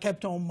pressure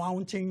kept on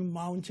mounting,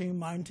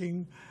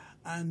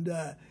 and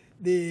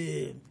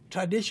the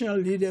traditional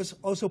leaders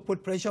also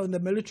put pressure on the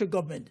military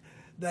government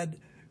that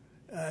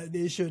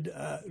they should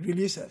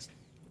release us.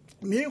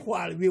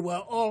 Meanwhile, we were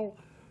all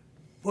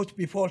put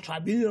before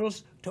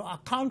tribunals to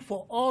account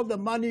for all the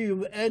money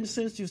you've earned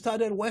since you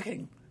started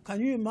working. Can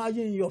you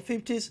imagine in your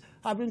 50s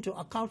having to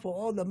account for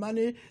all the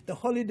money, the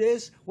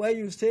holidays, where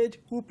you stayed,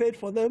 who paid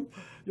for them,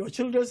 your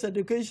children's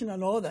education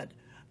and all that?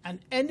 And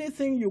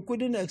anything you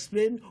couldn't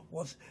explain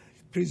was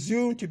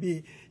presumed to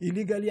be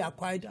illegally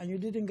acquired, and you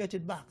didn't get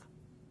it back.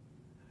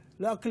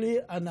 Luckily,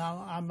 and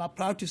I'm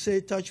proud to say,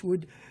 touch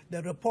wood,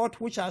 the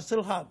report, which I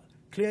still have,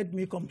 cleared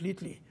me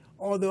completely.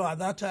 Although at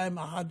that time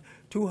I had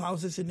 2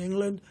 houses in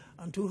England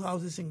and 2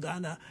 houses in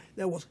Ghana,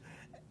 there was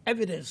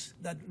evidence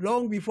that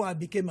long before I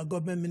became a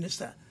government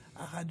minister,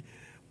 I had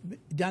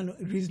done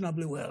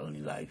reasonably well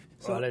in life.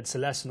 So, well, it's a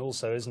lesson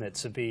also, isn't it,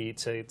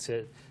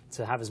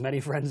 to have as many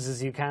friends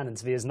as you can and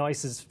to be as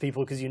nice as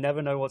people, because you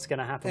never know what's going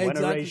to happen,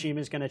 exactly, when a regime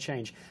is going to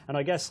change. And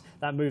I guess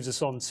that moves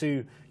us on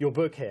to your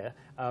book here,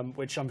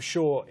 which I'm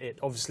sure it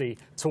obviously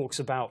talks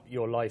about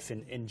your life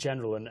in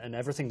general and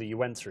everything that you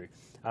went through.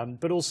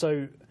 But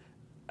also,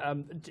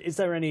 is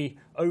there any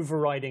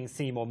overriding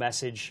theme or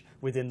message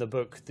within the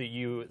book that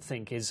you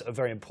think is a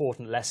very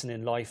important lesson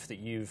in life that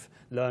you've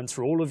learned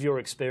through all of your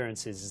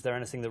experiences? Is there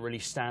anything that really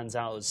stands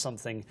out as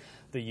something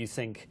that you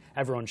think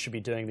everyone should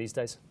be doing these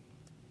days?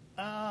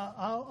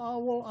 I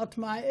will, at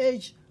my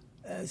age,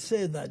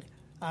 say that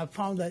I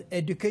found that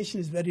education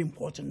is very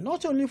important,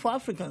 not only for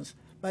Africans,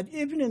 but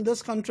even in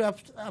this country,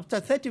 after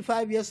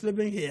 35 years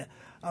living here,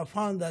 I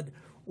found that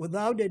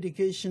without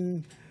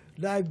education,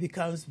 life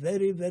becomes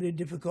very, very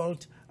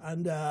difficult,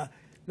 and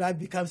life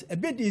becomes a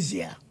bit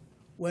easier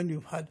when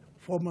you've had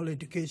formal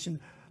education,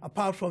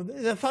 apart from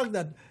the fact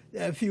that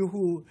there are a few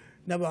who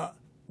never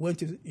went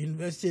to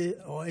university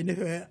or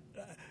anywhere,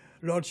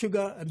 Lord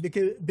Sugar, and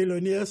became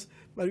billionaires,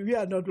 but we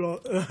are not,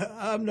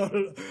 I'm not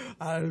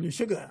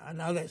Sugar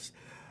and others.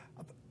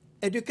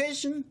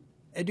 Education,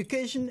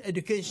 education,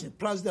 education,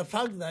 plus the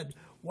fact that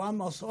one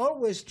must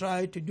always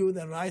try to do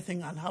the right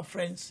thing and have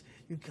friends.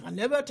 You can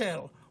never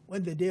tell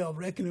when the day of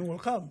reckoning will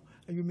come,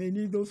 and you may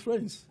need those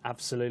friends.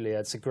 Absolutely.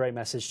 It's a great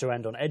message to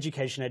end on.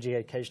 Education,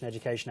 education,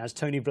 education. As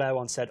Tony Blair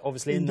once said,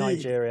 obviously Indeed. in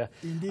Nigeria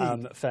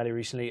fairly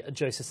recently.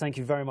 Joseph, thank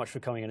you very much for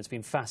coming in. It's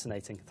been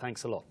fascinating.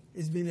 Thanks a lot.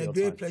 It's been a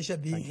great pleasure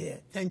being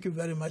here. Thank you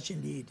very much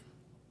indeed.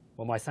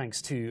 Well, my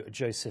thanks to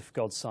Joseph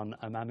Godson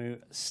Amamoo.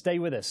 Stay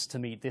with us to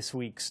meet this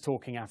week's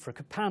Talking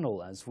Africa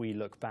panel as we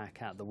look back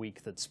at the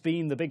week that's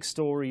been, the big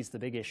stories, the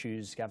big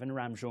issues. Gavin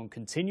Ramjohn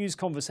continues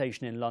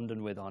conversation in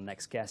London with our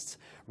next guests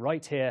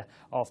right here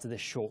after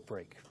this short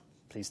break.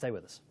 Please stay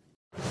with us.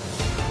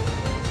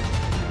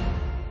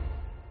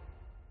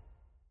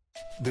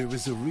 There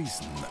is a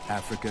reason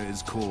Africa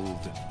is called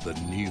the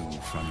new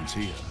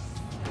frontier.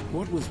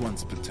 What was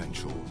once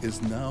potential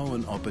is now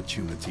an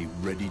opportunity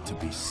ready to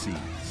be seized.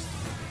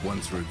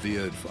 Once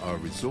revered for our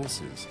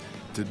resources,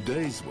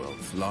 today's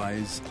wealth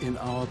lies in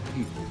our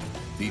people.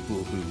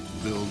 People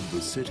who build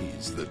the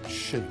cities that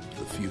shape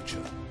the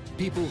future.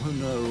 People who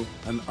know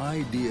an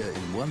idea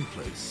in one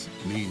place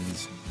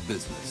means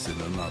business in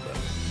another.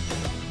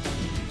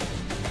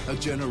 A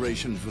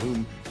generation for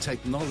whom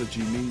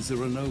technology means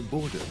there are no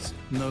borders,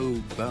 no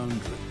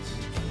boundaries.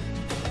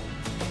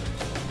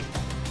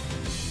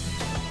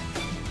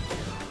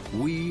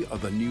 We are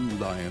the new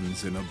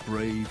lions in a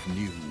brave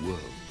new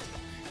world.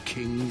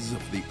 Kings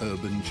of the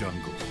urban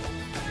jungle.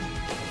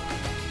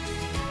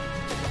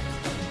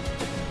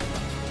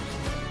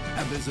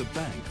 And there's a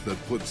bank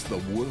that puts the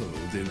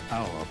world in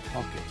our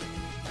pocket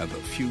and the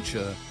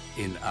future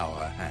in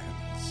our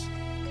hands.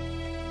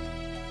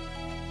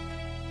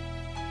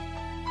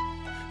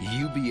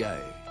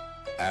 UBA,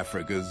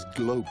 Africa's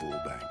global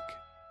bank.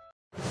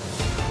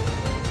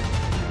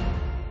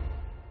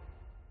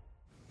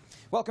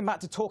 Welcome back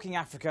to Talking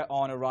Africa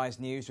on Arise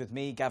News with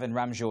me, Gavin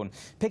Ramjohn,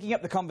 picking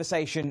up the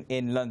conversation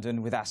in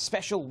London with our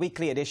special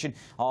weekly edition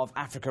of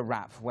Africa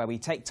Wrap, where we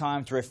take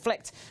time to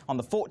reflect on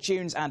the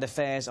fortunes and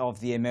affairs of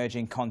the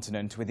emerging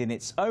continent within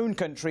its own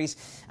countries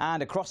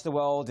and across the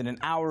world in an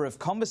hour of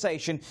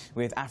conversation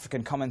with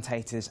African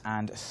commentators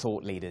and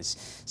thought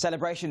leaders.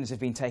 Celebrations have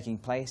been taking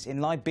place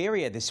in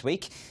Liberia this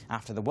week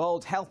after the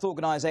World Health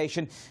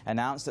Organization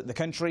announced that the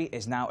country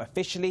is now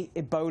officially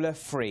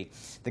Ebola-free.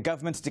 The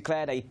government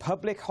declared a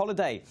public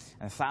holiday,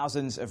 and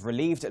thousands of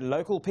relieved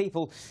local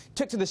people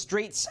took to the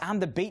streets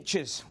and the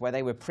beaches where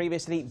they were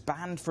previously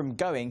banned from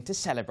going to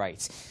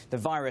celebrate. The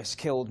virus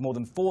killed more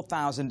than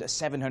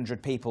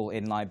 4,700 people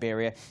in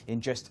Liberia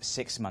in just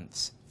 6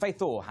 months.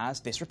 Faith Orr has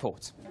this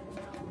report.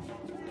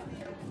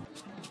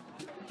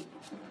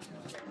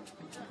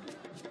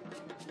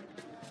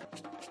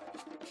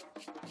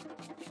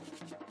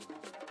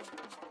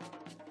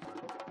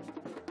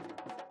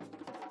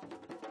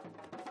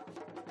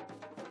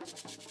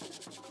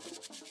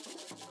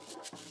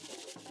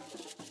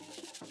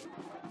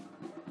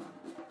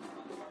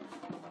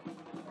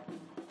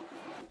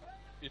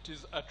 It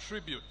is a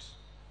tribute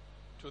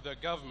to the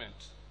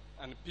government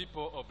and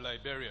people of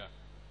Liberia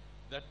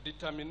that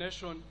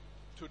determination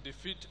to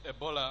defeat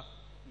Ebola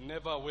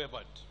never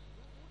wavered.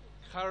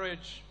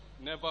 Courage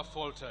never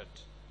faltered.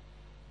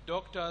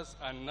 Doctors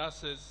and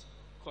nurses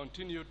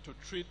continued to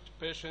treat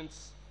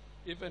patients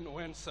even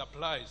when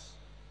supplies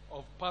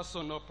of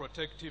personal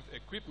protective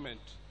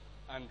equipment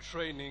and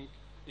training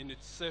in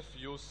its safe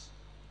use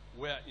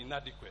were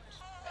inadequate.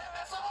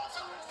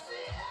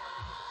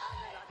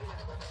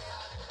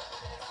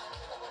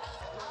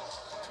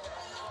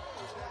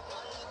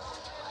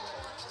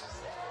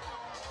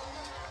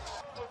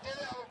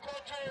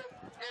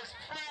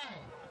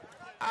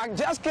 I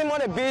just came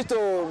on the beach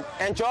to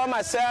enjoy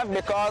myself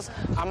because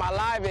I'm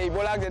alive.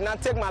 Ebola did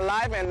not take my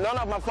life, and none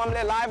of my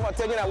family life was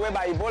taken away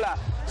by Ebola.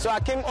 So I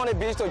came on the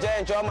beach to just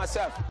enjoy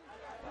myself.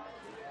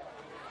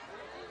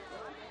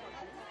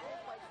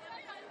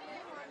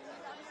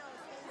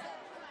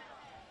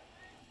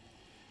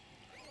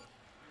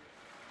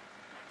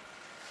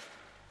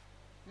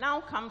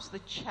 Now comes the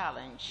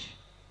challenge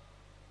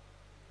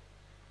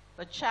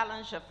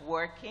of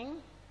working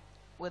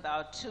with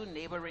our two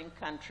neighboring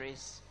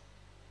countries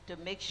to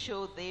make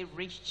sure they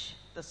reach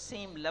the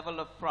same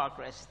level of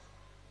progress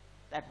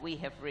that we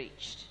have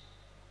reached.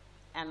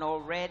 And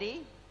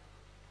already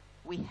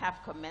we have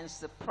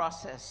commenced the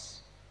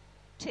process,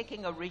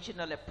 taking a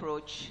regional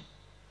approach,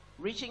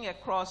 reaching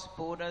across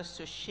borders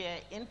to share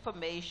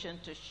information,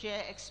 to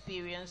share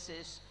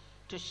experiences,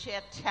 to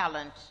share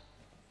talent.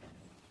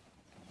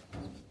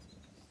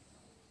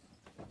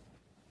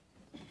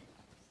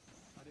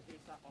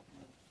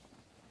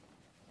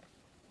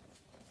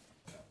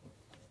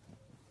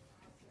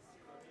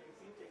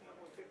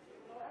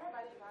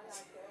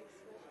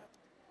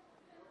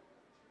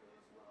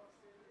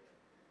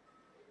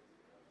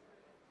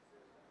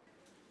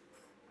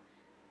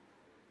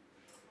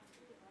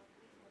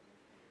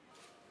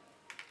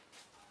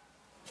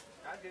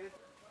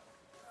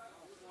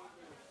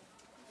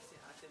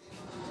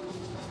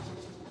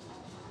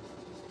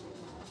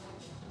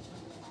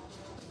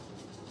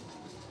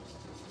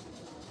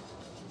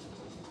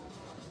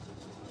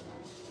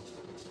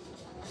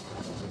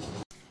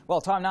 Well,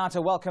 time now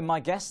to welcome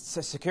my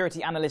guests,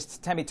 security analysts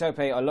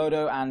Temitope,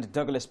 Olodo and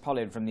Douglas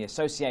Pollyn from the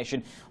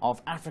Association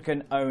of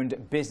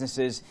African-Owned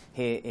Businesses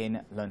here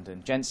in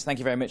London. Gents, thank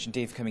you very much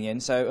indeed for coming in.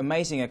 So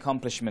amazing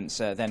accomplishments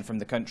then from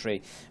the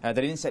country that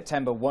in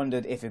September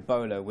wondered if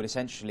Ebola would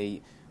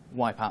essentially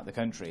wipe out the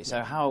country.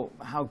 So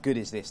how good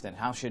is this then?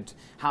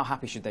 How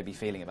happy should they be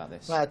feeling about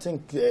this? I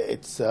think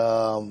it's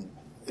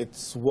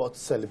worth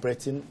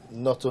celebrating,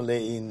 not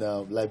only in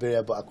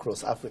Liberia but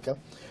across Africa,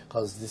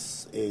 because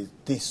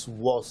this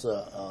was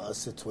a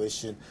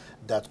situation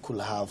that could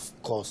have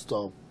caused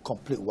a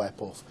complete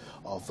wipe off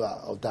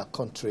of that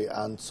country,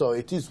 and so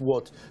it is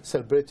worth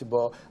celebrating.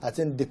 But I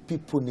think the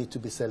people need to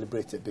be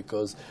celebrated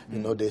because you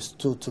know they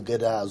stood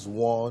together as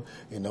one,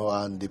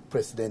 and the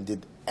president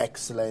did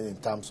excellent in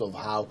terms of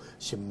how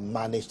she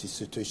managed the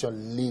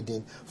situation,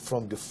 leading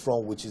from the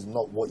front, which is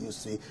not what you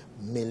see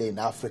mainly in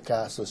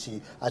Africa. So she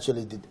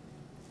actually did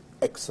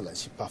excellent.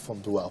 She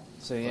performed well.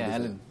 So yeah,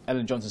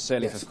 Ellen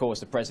Johnson-Sirleaf, yes, of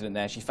course, the president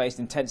there, she faced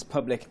intense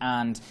public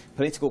and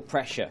political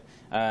pressure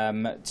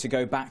to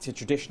go back to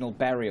traditional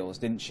burials,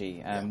 didn't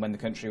she, when the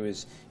country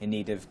was in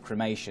need of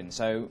cremation.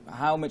 So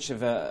how much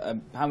of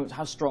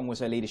how strong was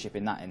her leadership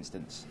in that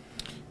instance?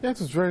 Yeah, it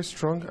was very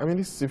strong. I mean,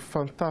 this is a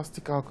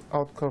fantastic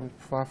outcome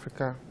for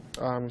Africa.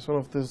 It's one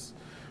of those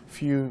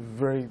few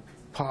very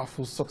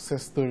powerful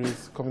success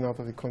stories coming out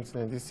of the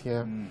continent this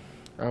year.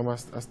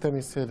 As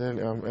Temi said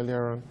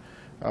earlier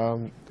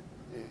on,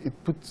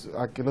 it puts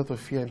like a lot of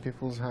fear in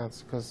people's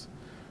hearts because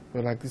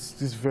we're like this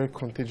very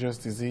contagious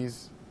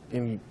disease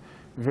in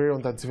very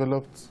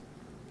underdeveloped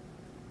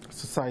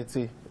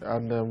society,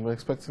 and we're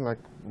expecting like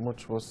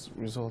much worse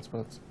results.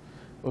 But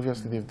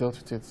obviously they've dealt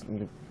with it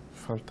in a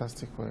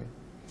fantastic way.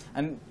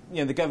 And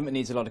the government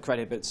needs a lot of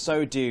credit, but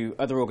so do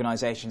other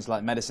organisations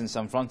like Médecins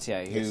Sans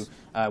Frontières, who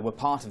were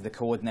part of the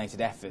coordinated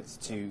efforts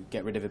to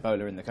get rid of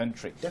Ebola in the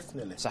country.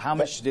 Definitely. So how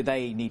much do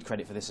they need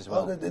credit for this as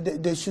well?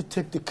 They should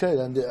take the credit,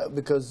 and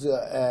because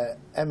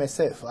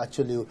MSF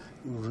actually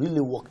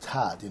really worked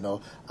hard,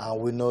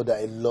 and we know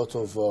that a lot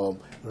of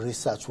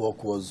research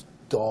work was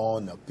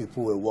done.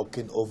 People were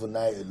working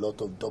overnight. A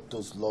lot of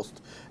doctors lost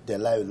their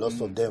life.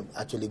 Lots of them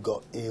actually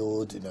got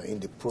ill, in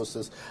the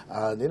process.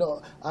 And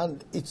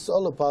and it's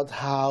all about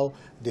how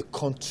the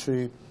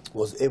country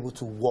was able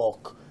to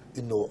work,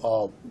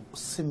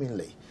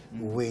 seemingly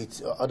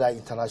with other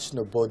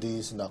international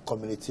bodies and our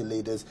community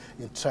leaders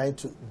in trying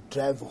to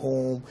drive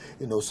home,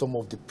 some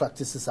of the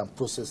practices and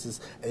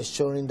processes,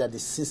 ensuring that the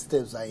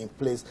systems are in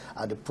place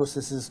and the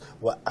processes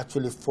were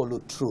actually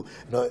followed through.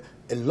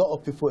 A lot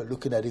of people are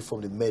looking at it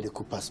from the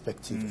medical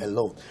perspective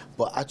alone,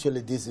 but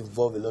actually this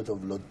involves a lot of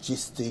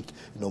logistic,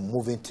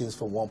 moving things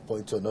from one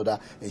point to another,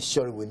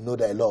 ensuring we know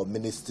that a lot of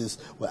ministers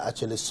were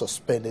actually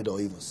suspended or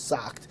even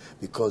sacked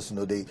because,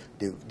 they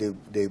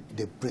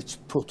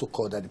breached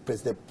protocol that the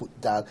president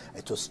put down.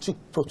 It was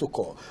strict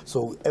protocol,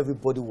 so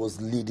everybody was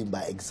leading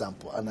by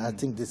example, and I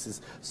think this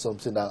is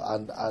something that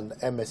and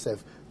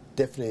MSF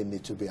definitely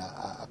need to be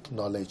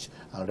acknowledged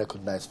and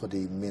recognized for the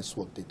immense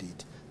work they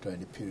did during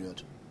the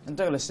period. And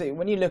Douglas,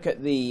 when you look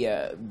at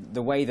the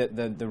way that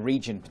the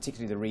region,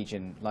 particularly the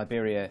region,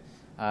 Liberia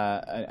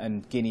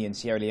and Guinea and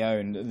Sierra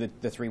Leone,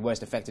 the three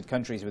worst affected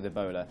countries with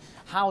Ebola,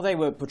 how they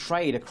were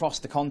portrayed across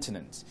the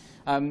continent.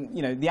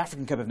 The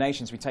African Cup of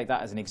Nations, we take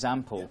that as an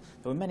example.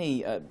 There were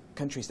many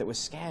countries that were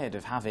scared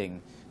of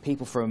having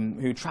people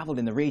who travelled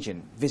in the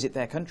region visit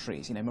their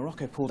countries.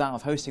 Morocco pulled out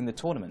of hosting the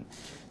tournament.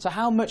 So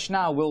how much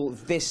now will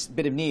this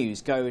bit of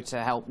news go to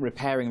help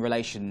repairing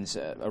relations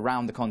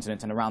around the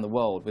continent and around the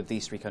world with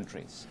these three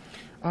countries?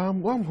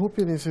 What I'm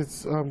hoping is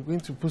it's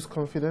going to boost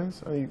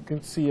confidence, and you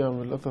can see a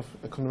lot of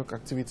economic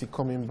activity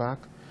coming back.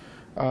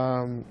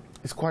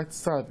 It's quite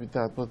sad with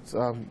that, but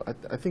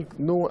I think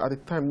at the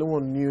time no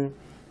one knew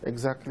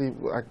exactly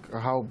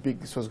how big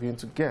this was going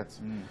to get.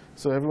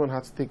 So everyone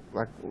had to take,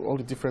 all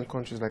the different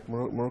countries, like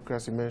Morocco,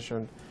 as you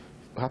mentioned,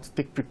 had to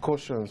take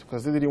precautions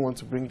because they didn't want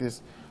to bring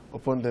this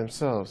upon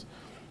themselves.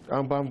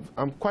 But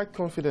I'm quite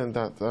confident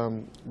that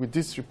with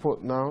this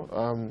report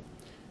now,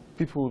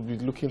 people will be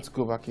looking to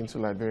go back into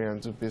Liberia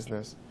and do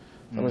business.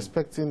 I'm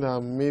expecting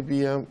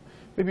maybe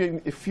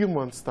in a few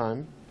months'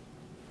 time,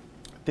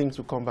 things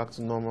will come back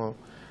to normal.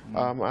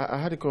 I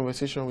had a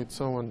conversation with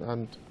someone,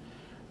 and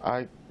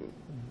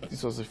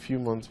this was a few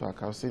months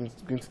back. I was saying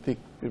it's going to take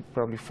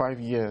probably 5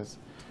 years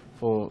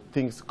for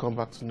things to come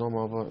back to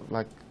normal,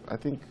 but I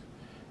think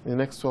in the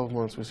next 12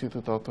 months we'll see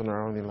total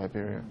turnaround in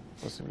Liberia,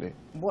 possibly.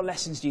 What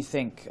lessons do you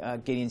think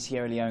Guinea and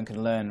Sierra Leone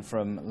can learn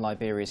from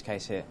Liberia's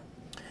case here?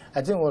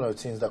 I think one of the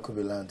things that could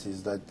be learned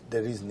is that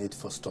there is need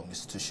for strong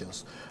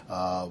institutions.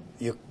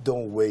 You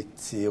don't wait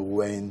till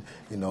when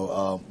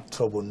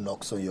trouble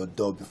knocks on your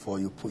door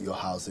before you put your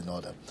house in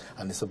order.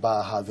 And it's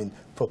about having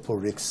proper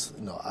risk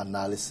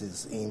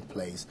analysis in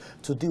place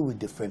to deal with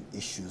different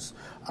issues.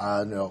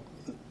 And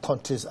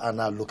countries are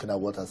now looking at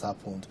what has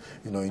happened,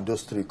 in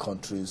those three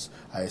countries,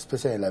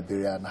 especially in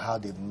Liberia, and how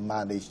they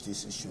managed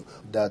this issue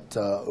that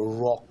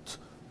rocked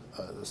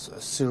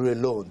Sierra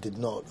Leone did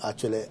not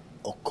actually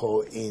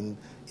occur in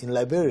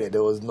Liberia.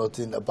 There was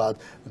nothing about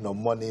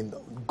money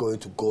going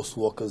to ghost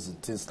workers and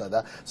things like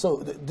that. So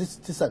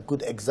these are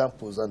good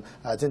examples, and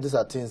I think these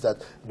are things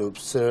that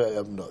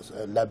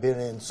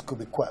Liberians could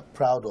be quite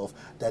proud of,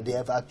 that they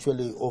have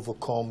actually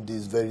overcome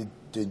this very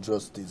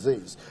dangerous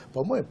disease.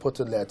 But more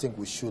importantly, I think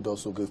we should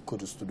also give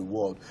kudos to the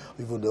world,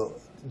 even though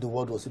the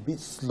world was a bit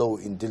slow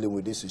in dealing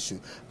with this issue.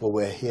 But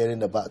we're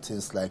hearing about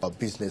things like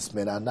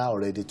businessmen are now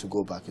ready to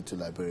go back into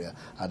Liberia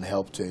and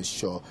help to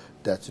ensure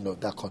that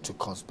that country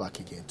comes back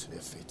again to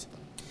their feet.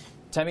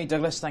 Temi,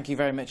 Douglas, thank you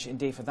very much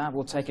indeed for that.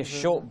 We'll take a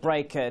short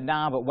break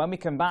now, but when we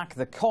come back,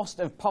 the cost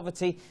of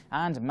poverty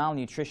and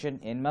malnutrition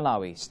in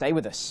Malawi. Stay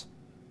with us.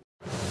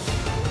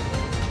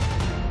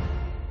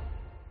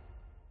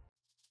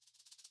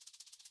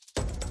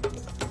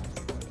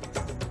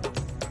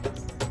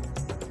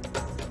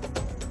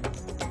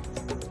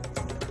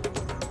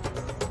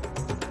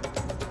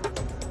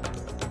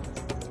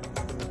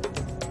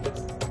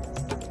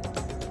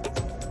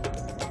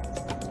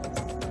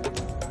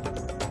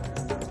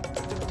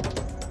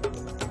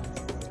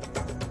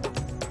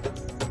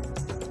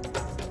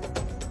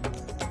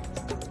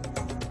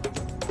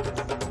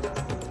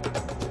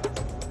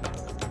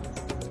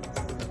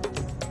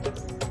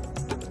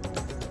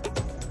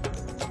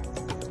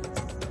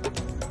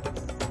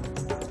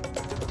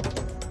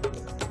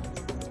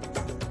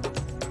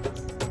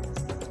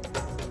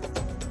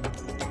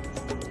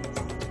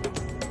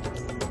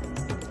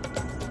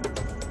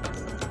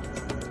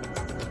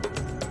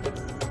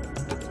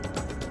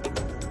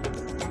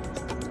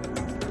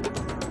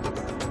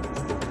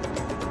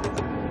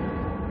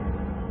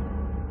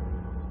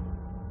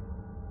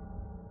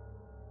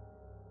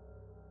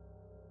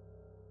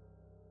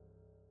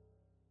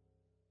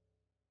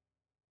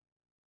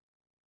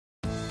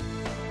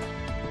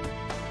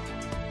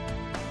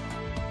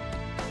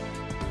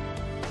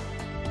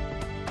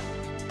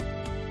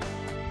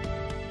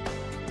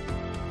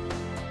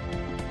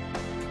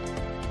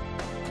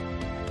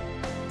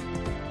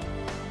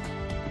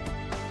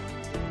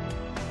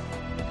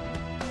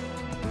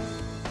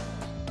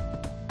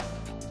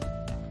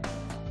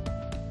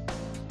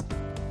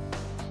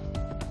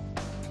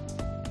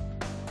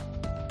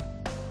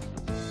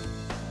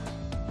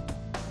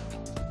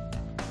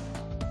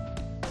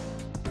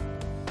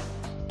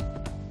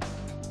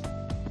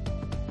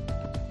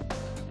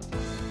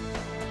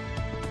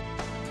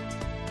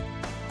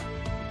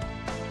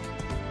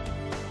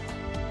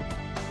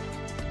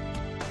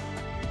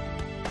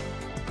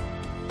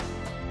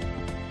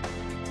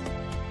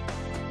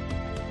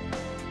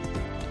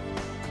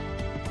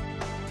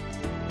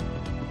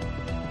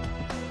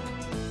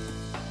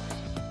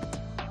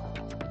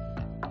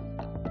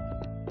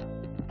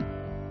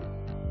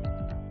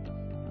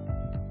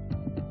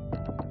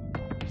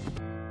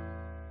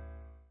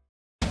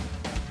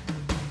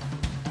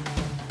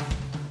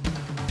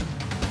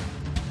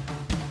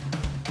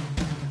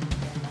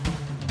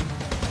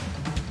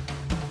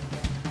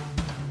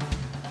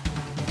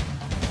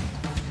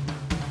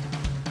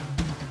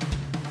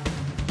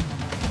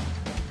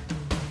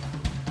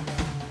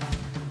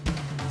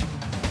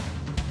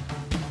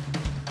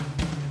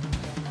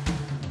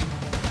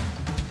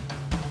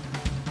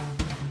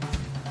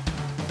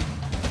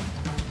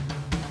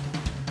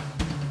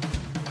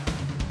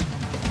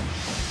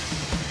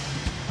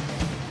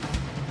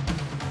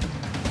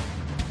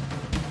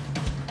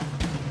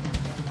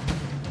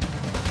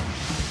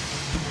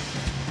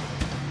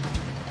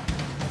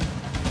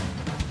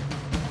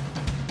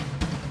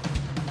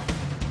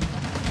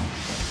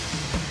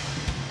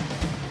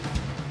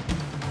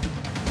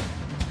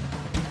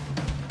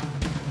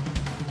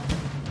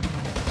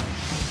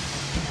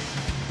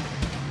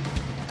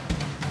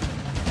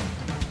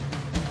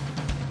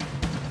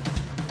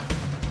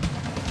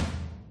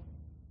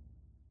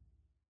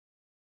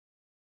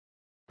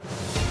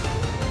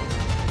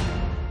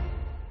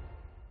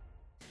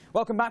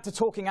 Welcome back to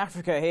Talking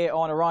Africa here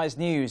on Arise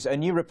News. A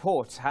new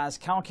report has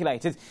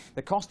calculated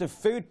the cost of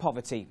food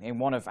poverty in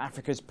one of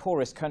Africa's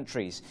poorest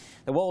countries.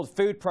 The World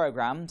Food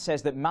Programme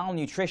says that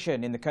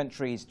malnutrition in the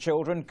country's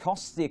children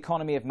costs the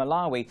economy of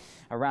Malawi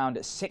around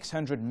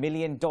 $600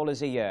 million a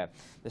year.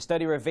 The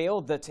study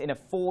revealed that in a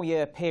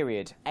 4-year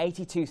period,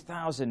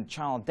 82,000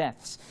 child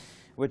deaths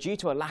were due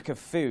to a lack of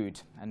food,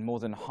 and more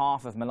than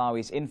half of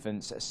Malawi's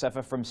infants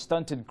suffer from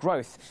stunted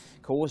growth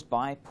caused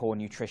by poor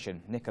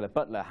nutrition. Nicola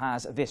Butler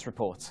has this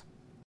report.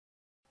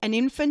 An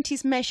infant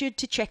is measured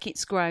to check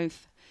its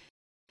growth.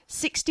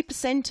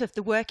 60% of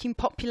the working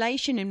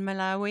population in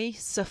Malawi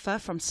suffer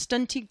from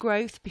stunted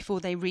growth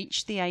before they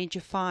reach the age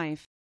of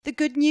 5. The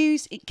good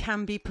news, it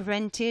can be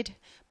prevented,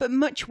 but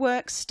much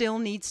work still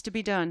needs to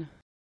be done.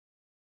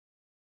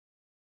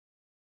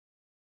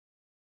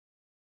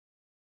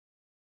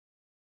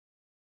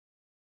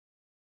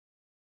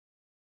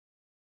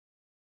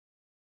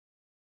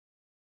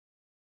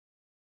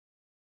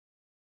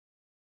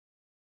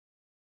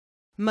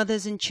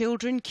 Mothers and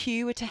children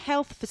queue at a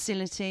health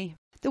facility.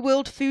 The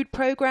World Food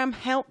Programme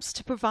helps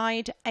to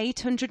provide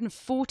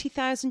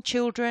 840,000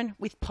 children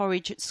with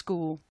porridge at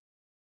school.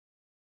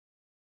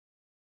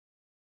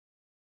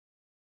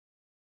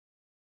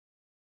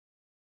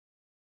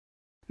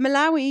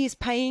 Malawi is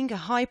paying a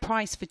high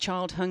price for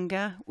child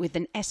hunger, with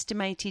an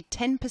estimated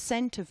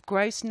 10% of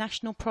gross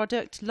national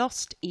product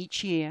lost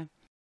each year.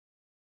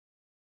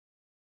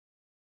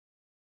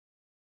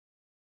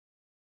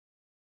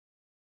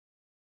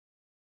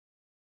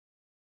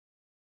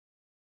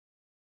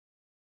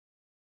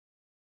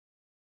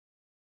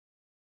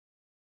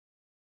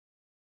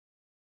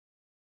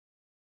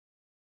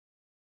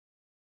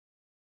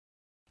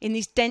 In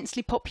this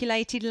densely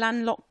populated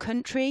landlocked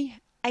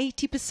country,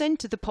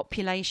 80% of the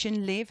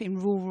population live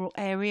in rural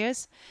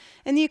areas,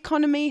 and the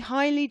economy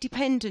highly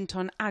dependent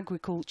on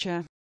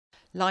agriculture.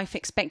 Life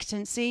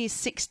expectancy is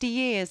 60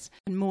 years,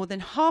 and more than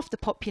half the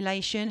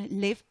population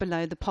live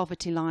below the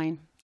poverty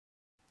line.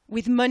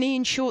 With money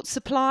in short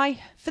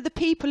supply, for the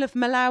people of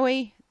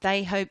Malawi,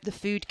 they hope the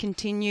food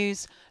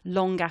continues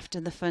long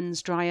after the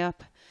funds dry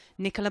up.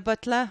 Nicola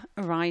Butler,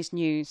 Arise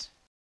News.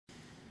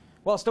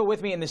 Well, still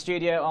with me in the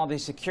studio are the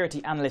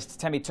security analysts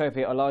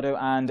Temitope Olodo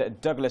and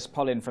Douglas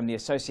Pollyn from the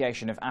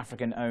Association of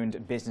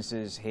African-Owned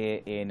Businesses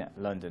here in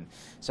London.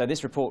 So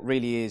this report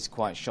really is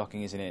quite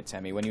shocking, isn't it,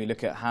 Temi, when you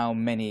look at how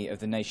many of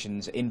the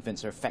nation's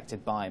infants are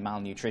affected by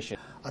malnutrition?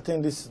 I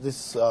think this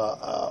is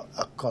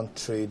a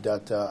country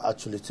that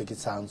actually took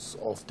its hands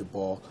off the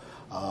ball.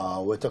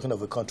 We're talking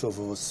of a country of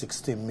over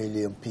 60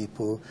 million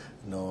people,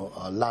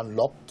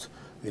 landlocked,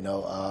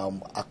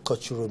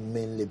 agricultural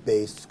mainly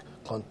based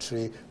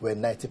country where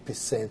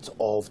 90%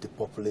 of the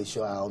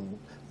population are on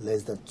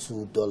less than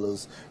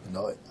 $2.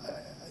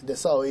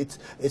 So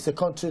it's a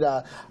country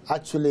that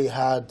actually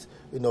had,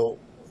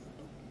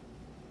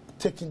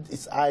 taken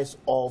its eyes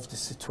off the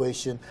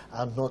situation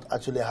and not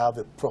actually have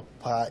a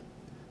proper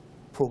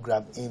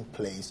program in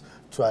place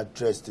to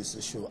address this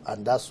issue.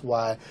 And that's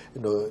why,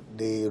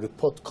 the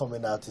report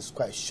coming out is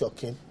quite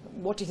shocking.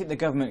 What do you think the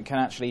government can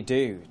actually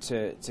do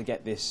to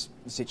get this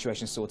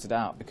situation sorted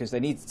out? Because they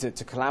need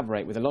to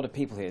collaborate with a lot of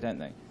people here, don't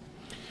they?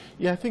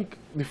 Yeah, I think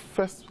the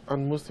first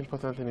and most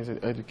important thing is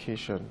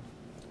education.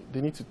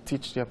 They need to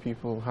teach their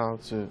people how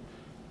to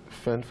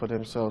fend for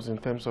themselves in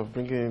terms of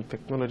bringing in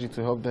technology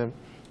to help them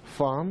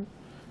farm,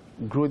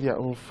 grow their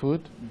own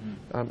food.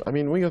 Mm-hmm. I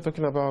mean, when you're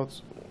talking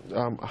about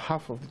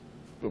half of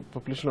the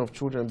population of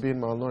children being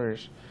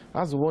malnourished,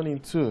 that's 1 in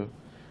 2.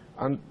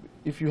 And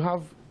if you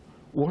have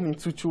 1 in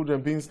 2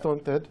 children being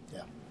stunted,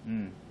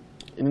 in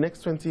the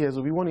next 20 years,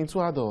 will be 1 in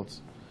 2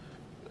 adults.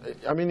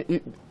 I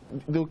mean,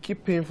 they'll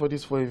keep paying for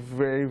this for a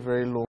very,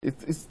 very long.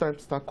 It's time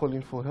to start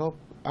calling for help.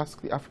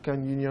 Ask the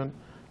African Union,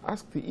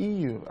 ask the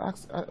EU,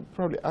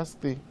 probably ask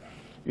the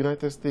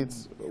United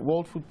States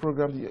World Food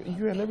Programme, the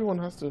UN. Everyone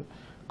has to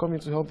come in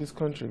to help this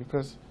country,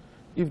 because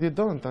if they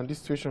don't, and this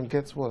situation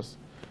gets worse,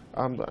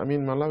 I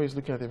mean, Malawi is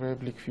looking at a very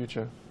bleak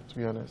future, to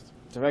be honest.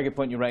 It's a very good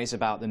point you raise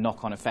about the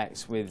knock-on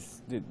effects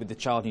with the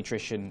child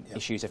nutrition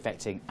issues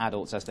affecting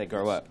adults as they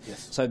grow up.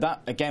 Yes. So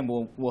that, again,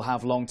 will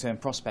have long-term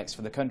prospects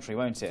for the country,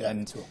 won't it? Yeah,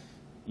 and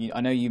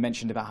I know you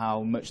mentioned about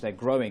how much they're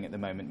growing at the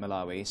moment,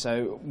 Malawi.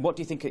 So what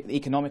do you think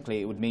economically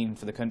it would mean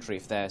for the country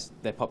if their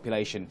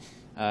population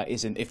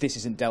if this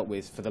isn't dealt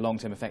with for the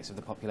long-term effects of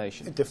the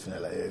population?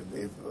 Definitely.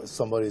 If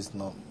somebody is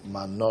not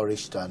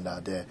malnourished and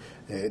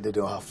they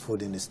don't have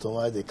food in the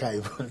stomach, they can't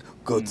even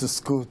go to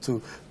school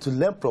to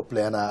learn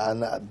properly.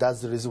 And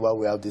that's the reason why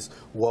we have this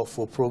World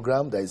Food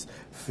Programme that is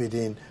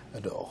feeding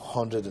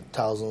hundreds of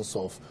thousands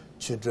of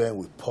children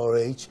with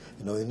porridge,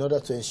 in order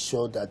to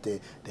ensure that they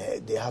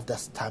have that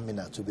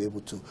stamina to be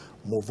able to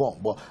move on.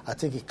 But I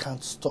think it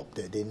can't stop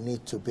there. There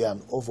needs to be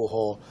an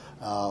overhaul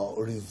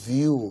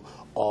review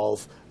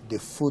of the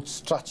food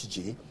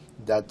strategy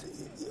that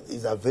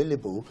is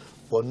available,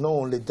 but not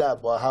only that,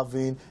 but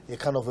having a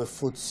kind of a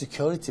food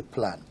security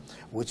plan,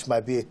 which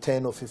might be a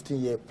 10 or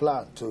 15-year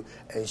plan to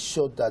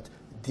ensure that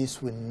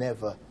this will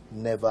never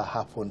never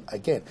happen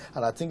again.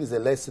 And I think it's a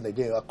lesson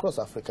again across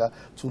Africa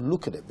to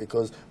look at it,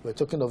 because we're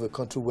talking of a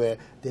country where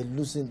they're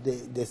losing,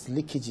 there's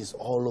leakages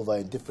all over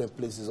in different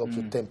places, up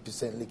to 10%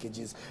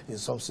 leakages in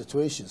some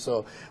situations.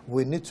 So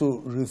we need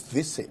to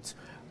revisit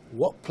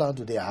what plan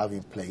do they have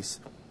in place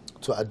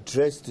to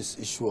address this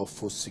issue of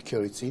food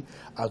security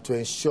and to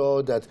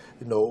ensure that,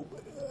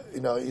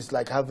 it's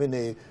like having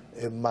a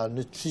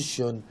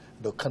malnutrition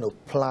kind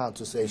of plan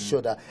to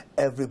ensure that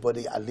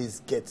everybody at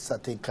least gets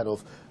certain kind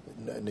of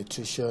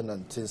nutrition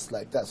and things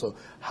like that. So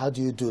how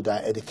do you do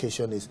that?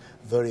 Education is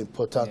very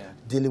important. Yeah.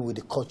 Dealing with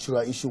the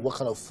cultural issue, what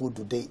kind of food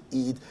do they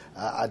eat?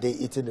 Are they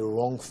eating the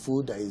wrong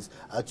food that is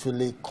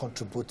actually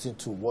contributing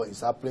to what is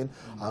happening?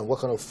 And what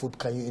kind of food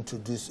can you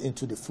introduce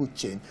into the food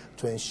chain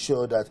to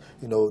ensure that,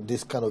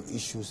 this kind of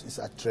issues is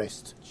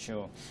addressed?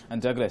 Sure.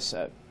 And Douglas,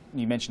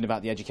 you mentioned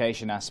about the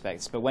education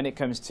aspects, but when it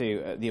comes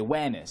to the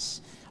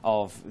awareness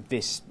of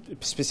this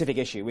specific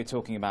issue, we're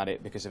talking about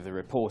it because of the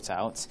report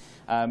out,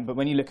 but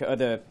when you look at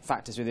other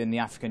factors within the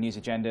African News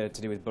Agenda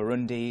to do with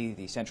Burundi,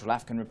 the Central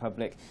African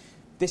Republic,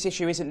 this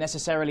issue isn't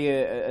necessarily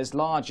as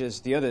large as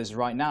the others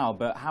right now,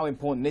 but how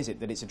important is it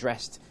that it's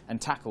addressed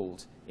and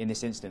tackled in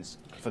this instance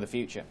for the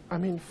future? I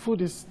mean,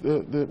 food is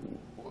the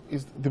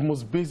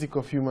most basic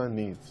of human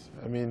needs.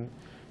 I mean,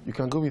 you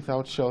can go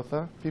without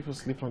shelter. People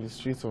sleep on the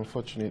streets,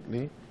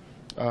 unfortunately.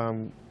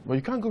 But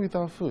you can't go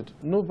without food.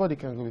 Nobody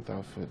can go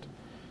without food.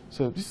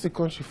 So this is a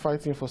country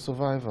fighting for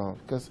survival,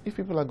 because if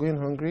people are going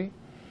hungry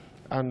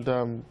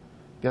and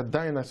they're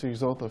dying as a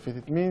result of it,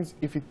 it means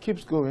if it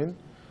keeps going,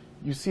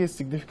 you see a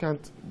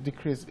significant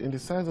decrease in the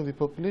size of the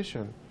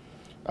population.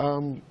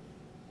 The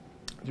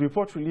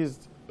report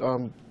released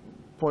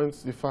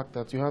points to the fact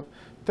that you have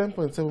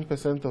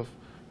 10.7% of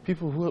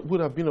people who would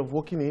have been of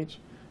working age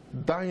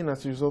dying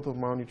as a result of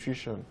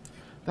malnutrition.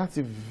 That's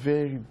a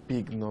very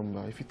big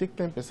number. If you take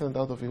 10%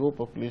 out of the whole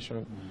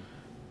population,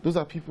 those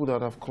are people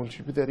that have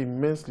contributed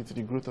immensely to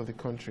the growth of the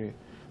country.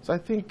 So I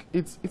think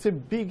it's a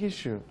big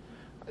issue.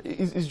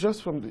 It's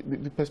just from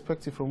the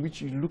perspective from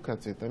which you look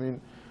at it. I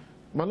mean,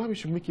 Malawi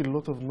should make a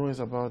lot of noise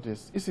about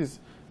this. This is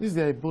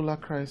the Ebola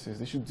crisis.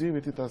 They should deal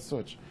with it as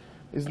such.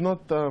 It's not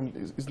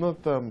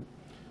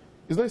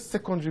a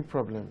secondary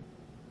problem.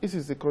 This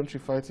is a country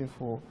fighting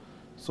for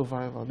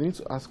survival. They need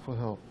to ask for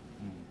help.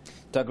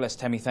 Douglas,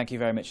 Temi, thank you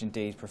very much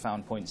indeed.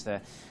 Profound points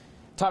there.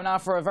 Time now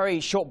for a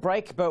very short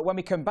break, but when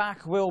we come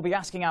back, we'll be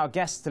asking our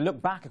guests to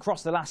look back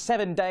across the last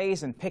 7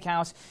 days and pick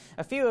out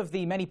a few of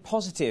the many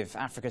positive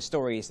Africa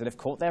stories that have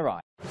caught their eye.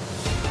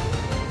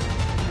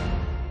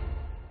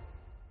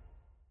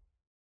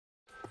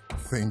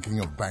 Thinking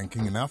of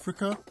banking in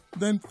Africa?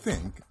 Then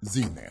think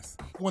Zenith,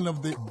 one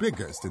of the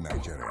biggest in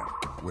Nigeria,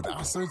 with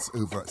assets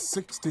over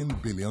 $16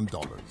 billion,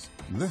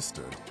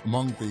 listed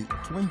among the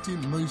 20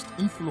 most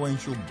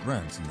influential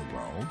brands in the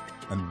world,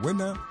 and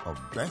winner of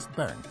Best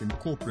Bank in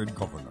Corporate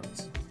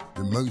Governance.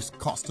 The most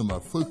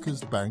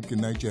customer-focused bank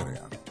in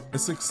Nigeria, a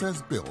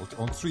success built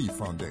on 3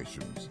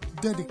 foundations,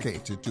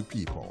 dedicated to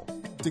people,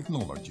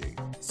 technology,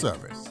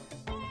 service.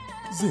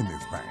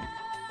 Zenith Bank,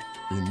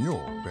 in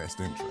your best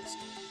interest.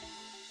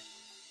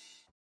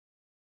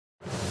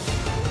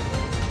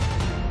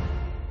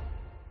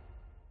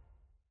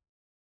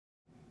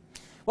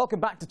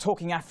 Welcome back to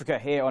Talking Africa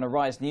here on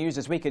Arise News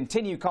as we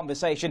continue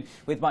conversation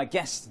with my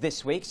guests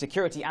this week,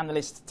 security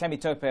analyst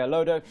Temitope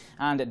Olodo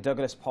and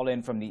Douglas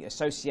Pollyn from the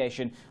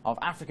Association of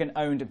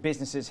African-Owned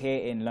Businesses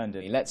here in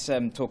London. Let's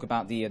talk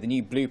about the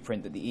new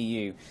blueprint that the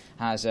EU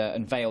has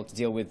unveiled to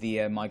deal with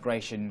the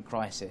migration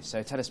crisis.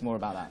 So tell us more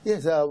about that.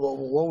 Yes,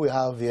 what we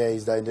have here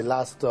is that in the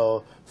last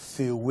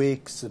few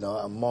weeks,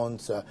 and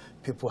months,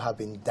 people have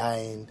been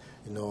dying,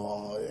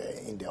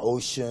 in the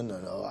ocean,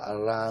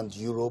 around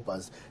Europe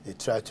as they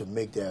try to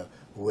make their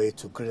way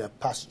to greener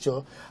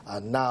pasture.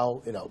 And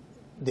now,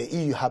 the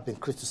EU have been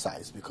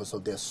criticized because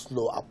of their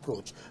slow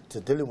approach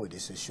to dealing with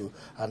this issue.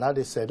 And now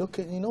they said,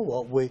 okay, you know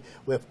what,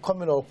 we're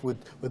coming up with,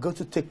 we're going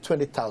to take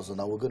 20,000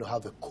 and we're going to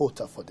have a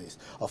quota for this.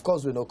 Of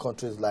course, we know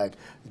countries like,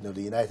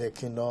 the United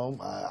Kingdom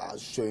are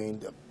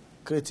showing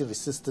creating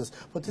resistance,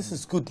 but this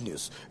is good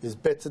news. It's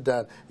better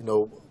than,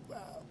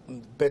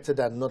 better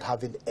than not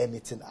having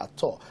anything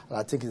at all. And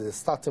I think it's a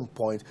starting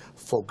point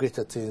for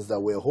greater things that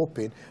we're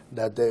hoping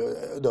that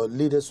the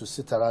leaders will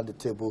sit around the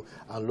table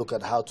and look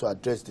at how to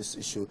address this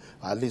issue.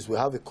 At least we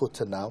have a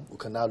quota now. We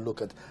can now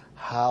look at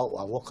how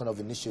and what kind of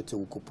initiative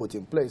we could put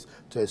in place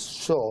to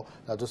ensure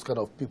that those kind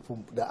of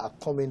people that are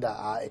coming, that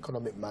are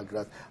economic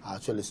migrants, are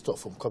actually stopped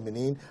from coming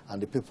in,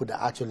 and the people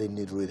that actually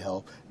need real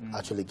help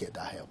actually get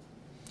that help.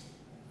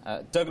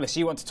 Douglas,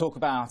 you want to talk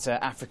about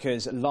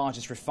Africa's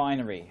largest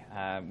refinery,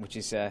 which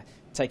is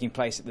taking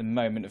place at the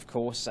moment, of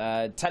course.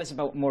 Tell us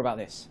more about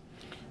this.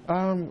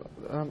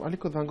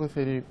 Aliko Dangote,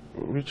 the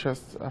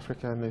richest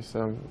African, is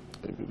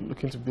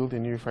looking to build a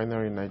new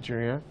refinery in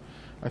Nigeria.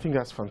 I think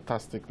that's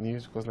fantastic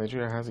news because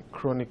Nigeria has a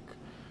chronic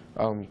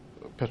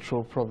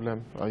petrol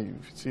problem. You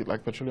see,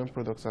 like, petroleum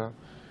products are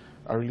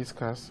really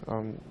scarce.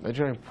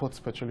 Nigeria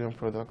imports petroleum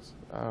products.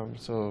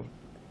 So,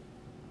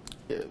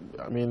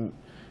 I mean,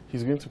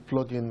 he's going to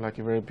plug in like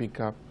a very big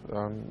gap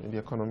in the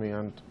economy,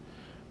 and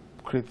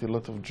create a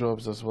lot of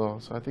jobs as well.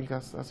 So I think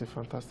that's a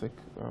fantastic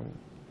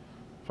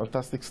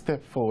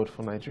step forward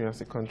for Nigeria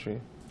as a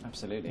country.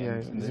 Absolutely. Yeah,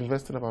 he's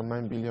invested about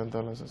 $9 billion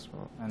as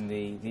well. And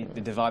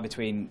the divide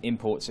between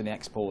imports and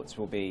exports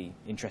will be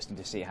interesting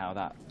to see how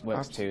that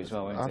works too as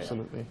well, won't it?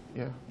 Absolutely,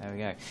 yeah. There we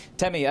go.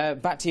 Temi,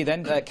 back to you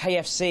then.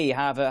 KFC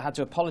have had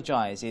to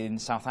apologise in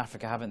South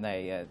Africa, haven't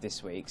they,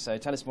 this week? So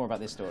tell us more about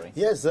this story.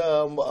 Yes,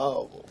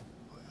 a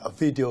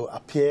video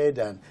appeared,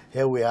 and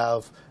here we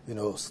have,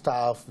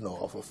 staff,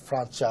 of a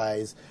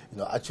franchise,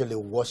 actually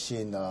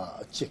washing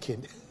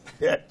chicken.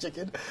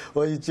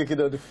 Washing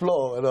chicken on the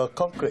floor,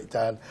 concrete,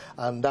 and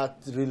that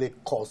really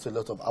caused a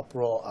lot of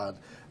uproar. And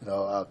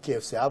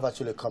KFC have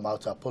actually come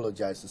out to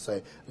apologize to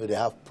say they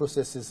have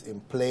processes in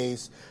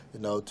place,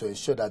 to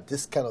ensure that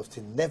this kind of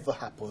thing never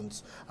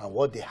happens. And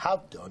what they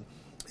have done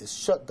is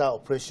shut that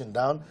operation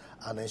down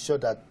and ensure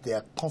that they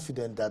are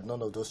confident that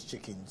none of those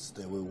chickens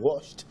that were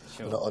washed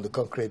on the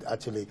concrete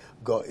actually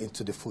got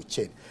into the food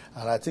chain.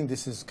 And I think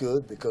this is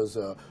good because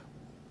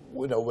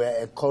we're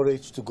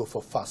encouraged to go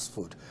for fast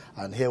food,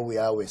 and here we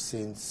are. We're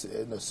seeing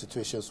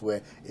situations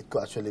where it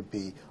could actually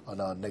be on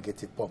a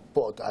negative point.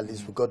 But at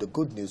least we got the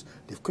good news.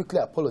 They've quickly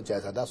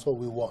apologized, and that's what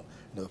we want.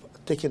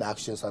 Taking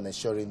actions and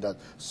ensuring that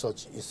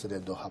such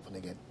incidents don't happen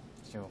again.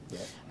 Sure. Yeah.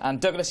 And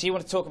Douglas, you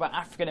want to talk about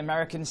African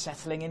Americans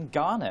settling in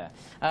Ghana.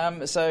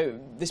 So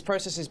this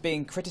process is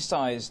being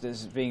criticised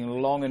as being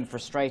long and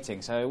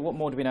frustrating. So what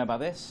more do we know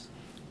about this?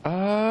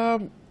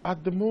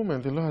 At the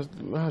moment, the law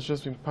has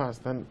just been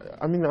passed, and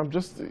I mean, I'm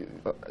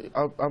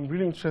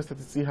really interested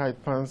to see how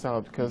it pans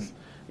out, because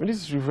this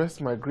is reverse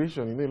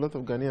migration. A lot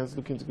of Ghanaians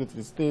looking to go to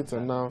the States,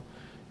 and now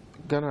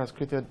Ghana has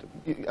created.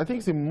 I think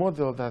it's a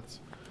model that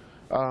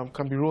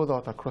can be rolled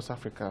out across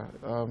Africa.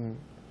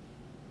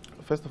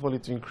 First of all,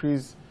 it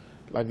increase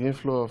the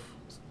inflow of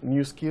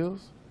new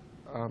skills,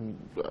 from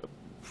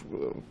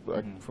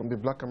the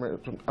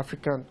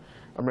African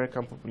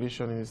American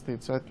population in the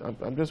States. So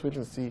I'm just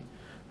waiting to see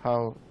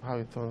how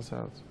it turns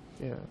out.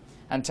 Yeah.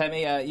 And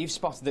Temi, you've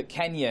spotted that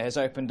Kenya has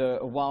opened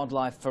a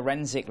wildlife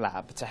forensic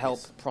lab to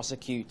help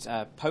prosecute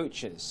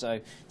poachers.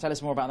 So tell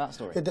us more about that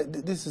story.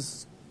 This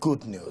is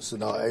good news,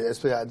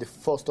 especially the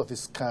first of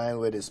its kind,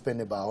 where they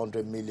spend about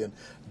 $100 million,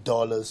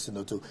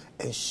 to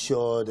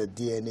ensure the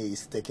DNA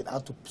is taken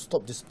and to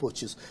stop these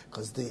poachers,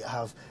 because they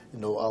have,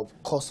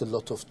 caused a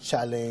lot of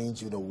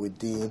challenge,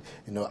 within,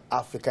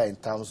 Africa in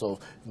terms of,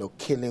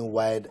 killing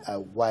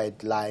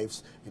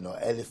wildlife,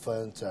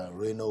 elephants,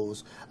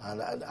 rhinos,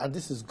 and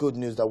this is good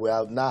news that we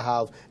now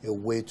have a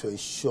way to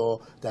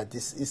ensure that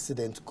this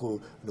incident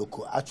could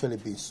actually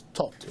be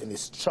stopped in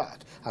its track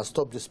and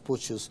stop these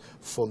poachers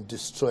from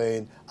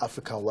destroying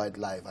African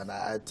wildlife. And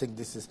I think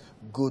this is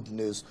good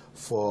news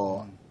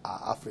for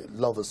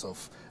lovers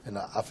of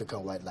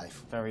African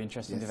wildlife. Very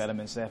interesting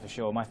developments there for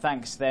sure. My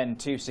thanks then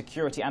to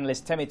security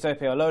analyst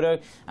Temitope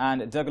Olodo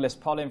and Douglas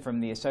Pollyn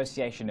from the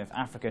Association of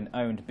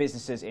African-Owned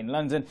Businesses in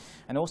London,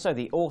 and also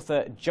the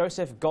author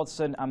Joseph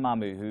Godson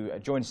Amamoo, who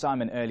joined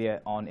Simon earlier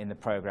on in the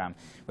programme.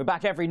 We're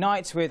back every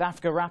night with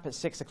Africa Wrap at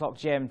 6 o'clock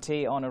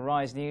GMT on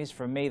Arise News.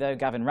 From me, though,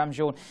 Gavin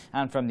Ramjohn,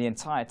 and from the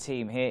entire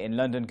team here in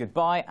London,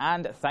 goodbye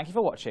and thank you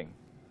for watching.